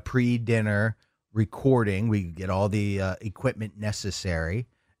that. Yeah, like a pre-dinner recording. We get all the equipment necessary,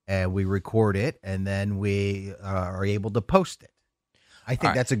 and we record it, and then we are able to post it. I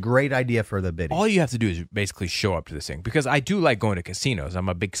think that's a great idea for the biddies. All you have to do is basically show up to this thing because I do like going to casinos. I'm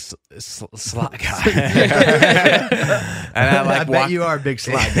a big slot guy. And I bet you are a big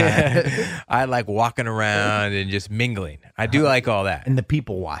slot guy. I like walking around and just mingling. I do like all that. And the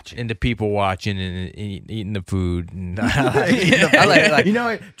people watching. And eating the food. And you know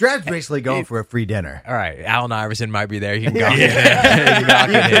what? Drab's basically going for a free dinner. All right. Allen Iverson might be there. You can go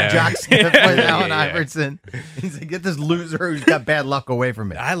get Jock Smith with Allen Iverson. He's like, get this loser who's got bad luck away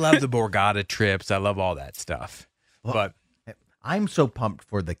from it. I love the Borgata trips. I love all that stuff. Well, but I'm so pumped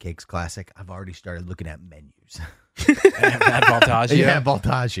for the Cakes Classic. I've already started looking at menus. At Voltaggio? Yeah,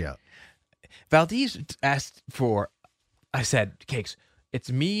 Voltaggio. Valdez asked for, I said, Cakes, it's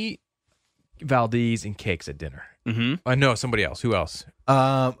me, Valdez, and Cakes at dinner. Mm-hmm. No, somebody else. Who else?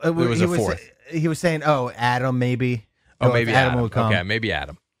 There was a fourth. He was saying, Adam maybe. Maybe Adam would come. Okay, maybe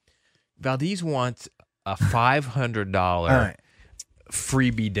Adam. Valdez wants a $500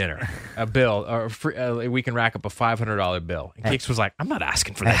 freebie dinner, a bill, or we can rack up a $500 bill. And Cakes was like, I'm not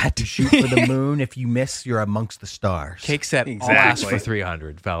asking for that. To shoot for the moon. If you miss, you're amongst the stars. Cakes said, I'll ask for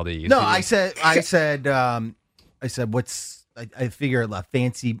 $300, Valdez. No, I said, what's, I figure a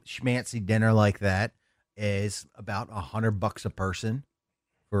fancy schmancy dinner like that is about $100 a person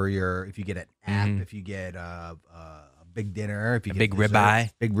for if you get an app, if you get a big dinner, if you a get big dessert,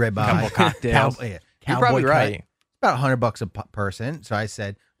 ribeye, couple cocktails. You're probably right. About $100 a person. So I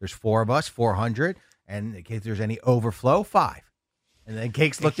said, there's 4 of us, 400, and in case there's any overflow, 5. And then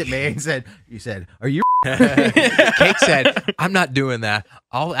Cakes looked at me and said, "You said, are you?" Cake said, "I'm not doing that.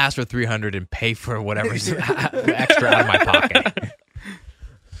 I'll ask for 300 and pay for whatever's extra out of my pocket."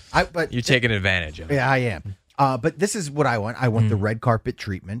 But you're taking advantage of it. Yeah, I am. But this is what I want. I want the red carpet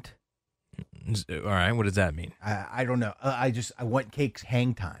treatment. All right, what does that mean? I don't know. I want Cakes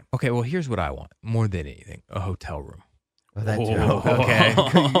hang time. Okay, well, here's what I want more than anything: a hotel room. Oh, that too. Okay.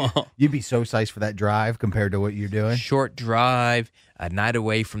 You'd be so psyched for that drive compared to what you're doing. Short drive, a night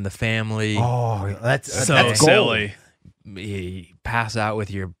away from the family. Oh, that's So that's gold. silly. You pass out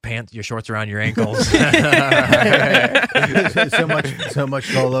with your pants, your shorts around your ankles. so much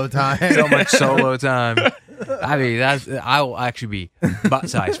solo time. So much solo time. I mean, I will actually be butt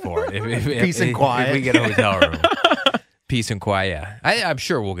sized for it. If Peace and quiet. If we get a hotel room. Peace and quiet. Yeah, I'm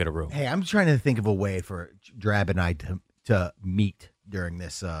sure we'll get a room. Hey, I'm trying to think of a way for Drab and I to meet during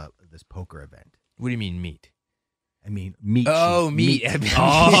this this poker event. What do you mean meet? I mean, meet. Oh, sheet. meet.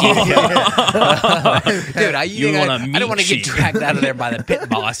 Oh. Dude, I don't want to get dragged out of there by the pit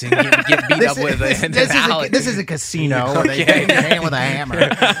boss and get beat up with this is a casino where they hit your hand with a hammer.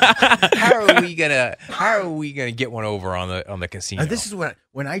 How are we gonna get one over on the casino? This is when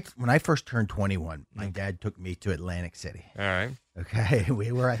I first turned 21, my dad took me to Atlantic City. All right. Okay,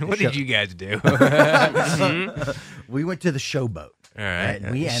 we were at the What show. did you guys do? We went to the Showboat. All right.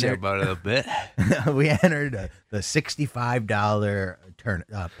 We entered Showboat a little bit. we entered the $65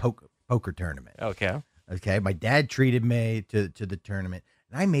 poker tournament. Okay. Okay, my dad treated me to the tournament,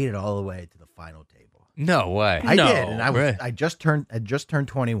 and I made it all the way to the final table. No way. I No, did, and really? I just turned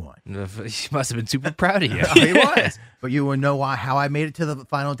 21. He must have been super proud of you. He was, but you want to know how I made it to the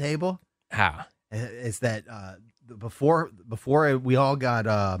final table? How? Is that before we all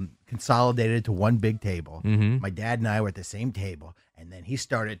got consolidated to one big table, Mhm. my dad and I were at the same table, and then he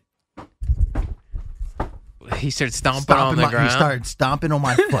started He started stomping on the ground. He started stomping on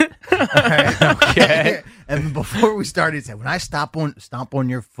my foot. All right? Okay. And before we started, he said, "When I stomp on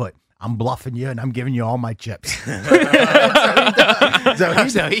your foot, I'm bluffing you, and I'm giving you all my chips."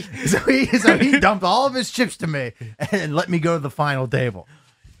 So he dumped all of his chips to me and let me go to the final table.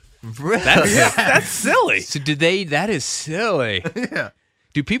 That's silly. So did they? That is silly. Yeah,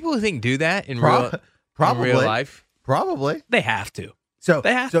 Do people do that in probably real life? Probably. They have to. So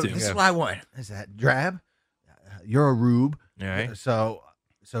They have so to. This is Yeah. what I want. Is that Drab? You're a rube. All right. So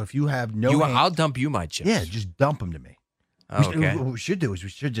if you have no, hand- I'll dump you my chips. yeah, just dump them to me. Okay. What we should do is we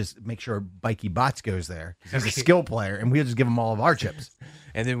should just make sure Bikey Bots goes there. He's a skill player, and we'll just give him all of our chips.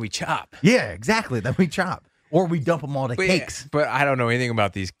 And then we chop. Yeah, exactly. Then we chop, or we dump them all to cakes. But I don't know anything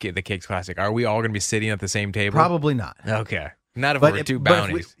about the Cakes Classic. Are we all going to be sitting at the same table? Probably not. Okay. Not if But we're if- two but if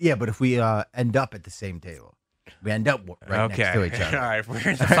bounties. if we end up at the same table, we end up right Okay. next to each other. All right. We're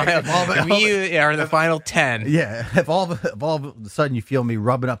in the final. If you are in the final 10. Yeah, if all of a sudden you feel me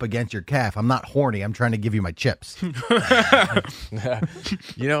rubbing up against your calf, I'm not horny. I'm trying to give you my chips. You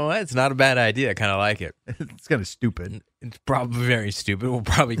know what? It's not a bad idea. I kind of like it. It's kind of stupid. It's probably very stupid. We'll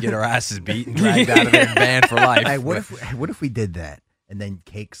probably get our asses beat and dragged out of there and banned for life. Hey, what if we did that and then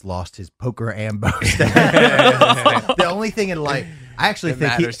Cakes lost his poker ambo status? The only thing in life I actually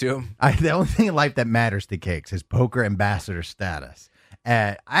That think matters to him? The only thing in life that matters to Cakes is poker ambassador status.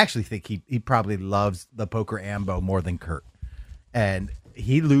 I actually think he probably loves the poker ambo more than Kurt, and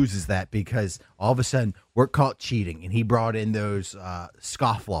he loses that because all of a sudden we're caught cheating, and he brought in those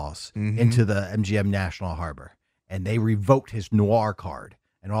scofflaws into the MGM National Harbor, and they revoked his noir card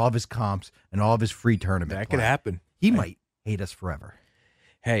and all of his comps and all of his free tournament. That could play. happen. He might hate us forever.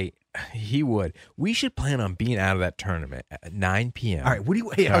 Hey, he would. We should plan on being out of that tournament at 9 p.m. All right, what do you?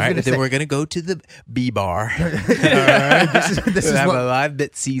 Hey, I All was right, gonna then say, we're going to go to the B bar. this is have what, a live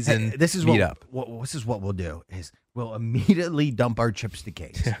bit season this is meet what, up. this is what we'll do is we'll immediately dump our chips to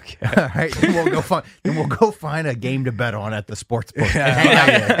Cakes. Okay. All right, then we'll go find a game to bet on at the sports book and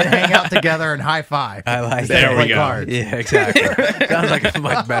hang out together and high five. I like instead of that. play There we go. cards. Yeah, exactly. Sounds like a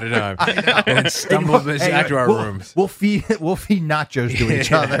much better time. And stumble back to our rooms. We'll feed nachos to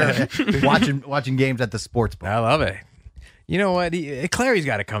each other, watching games at the sports book. I love it. You know what? Clary's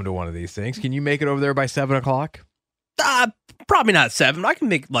got to come to one of these things. Can you make it over there by 7 o'clock? Probably not 7. I can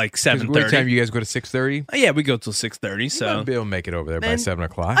make like 'Cause what time 7:30. you guys go to 6:30? Yeah, we go till 6:30. You So might be able to make it over there by Man, 7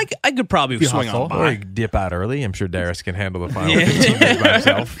 o'clock. I could probably You swing hustle. on Or by. you could dip out early. I'm sure Darius can handle the final Yeah. 15 minutes by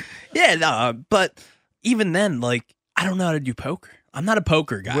himself. Yeah, no, but even then, like, I don't know how to do poker. I'm not a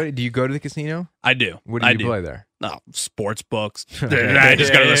poker guy. What, do you go to the casino? I do. What do I you play there? No, sports books. I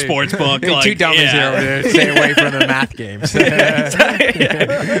just go to the sports book. Hey, like, two dummies yeah. here over there. Stay away from the math games.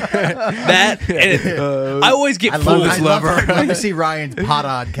 That and I always get I fooled. love to see Ryan's pot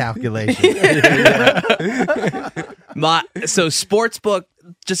odd calculation. So sports book,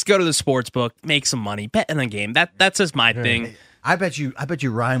 just go to the sports book, make some money, bet in a game. That's just my thing. I bet you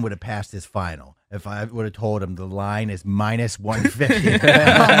Ryan would have passed his final if I would have told him the line is minus 150.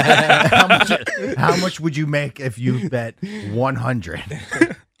 How much would you make if you bet 100?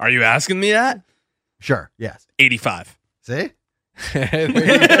 Are you asking me that? Sure. Yes. 85. See? There you go.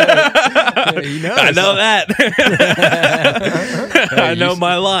 Yeah, he knows. I know that. I know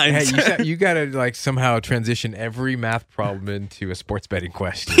my lines. Hey, you got to like somehow transition every math problem into a sports betting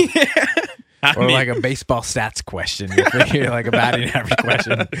question. Or like a baseball stats question. You'll figure, like a batting average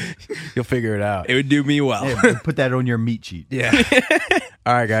question. You'll figure it out. It would do me well. Yeah, put that on your meat sheet. Yeah.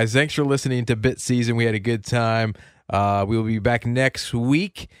 All right, guys. Thanks for listening to Bit Season. We had a good time. We will be back next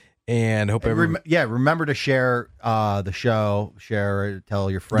week. And hope remember to share the show, share it,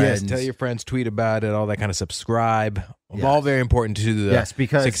 tell your friends. Yes, tell your friends, tweet about it, all that kind of subscribe. Yes. All very important to the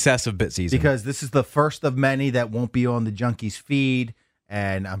success of Bit Season. Because this is the first of many that won't be on the Junkies feed,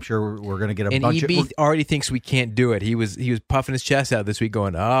 and I'm sure we're going to get a bunch EB already thinks we can't do it. He was puffing his chest out this week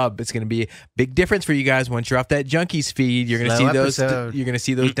going, it's going to be a big difference for you guys once you're off that Junkies feed. You're going to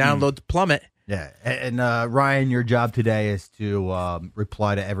see those downloads plummet. Yeah, and Ryan, your job today is to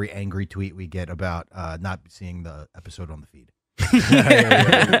reply to every angry tweet we get about not seeing the episode on the feed.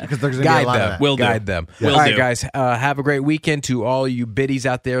 Because there's going to be a lot of that. We'll guide them. Yeah. All right, guys, have a great weekend to all you biddies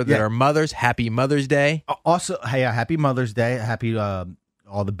out there that are mothers. Happy Mother's Day. Also, hey, happy Mother's Day. Happy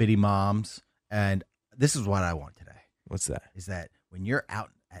all the biddy moms. And this is what I want today. What's that? Is that when you're out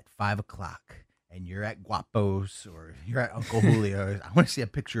at 5 o'clock and you're at Guapos or you're at Uncle Julio's, I want to see a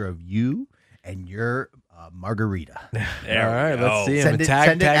picture of you and your margarita. All right, let's see him. Send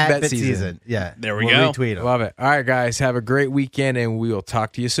Tag Bet Bet Season. Yeah, there we go. Retweet him. Love it. All right, guys, have a great weekend, and we will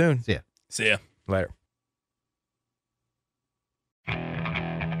talk to you soon. See ya. Later.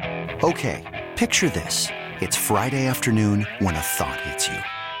 Okay, picture this. It's Friday afternoon when a thought hits you.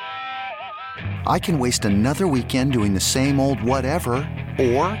 I can waste another weekend doing the same old whatever,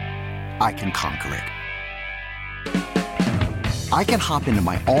 or I can conquer it. I can hop into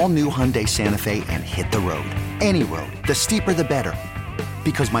my all-new Hyundai Santa Fe and hit the road. Any road. The steeper, the better.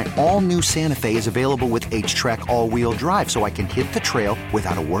 Because my all-new Santa Fe is available with H-Track all-wheel drive, so I can hit the trail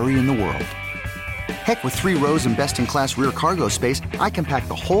without a worry in the world. Heck, with 3 rows and best-in-class rear cargo space, I can pack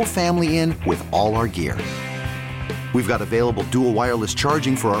the whole family in with all our gear. We've got available dual wireless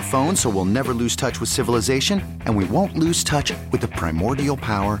charging for our phones, so we'll never lose touch with civilization, and we won't lose touch with the primordial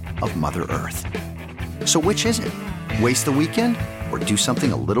power of Mother Earth. So which is it? Waste the weekend or do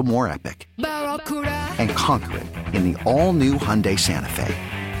something a little more epic? And conquer it in the all-new Hyundai Santa Fe.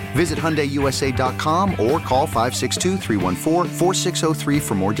 Visit HyundaiUSA.com or call 562-314-4603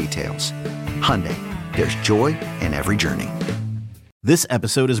 for more details. Hyundai, there's joy in every journey. This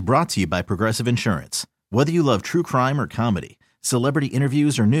episode is brought to you by Progressive Insurance. Whether you love true crime or comedy, celebrity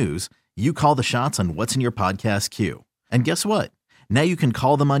interviews or news, you call the shots on what's in your podcast queue. And guess what? Now you can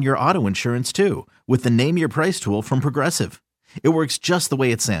call them on your auto insurance too with the Name Your Price tool from Progressive. It works just the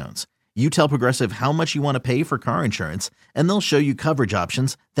way it sounds. You tell Progressive how much you want to pay for car insurance, and they'll show you coverage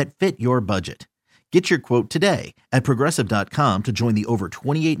options that fit your budget. Get your quote today at Progressive.com to join the over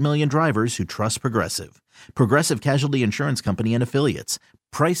 28 million drivers who trust Progressive. Progressive Casualty Insurance Company and Affiliates.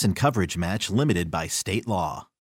 Price and coverage match limited by state law.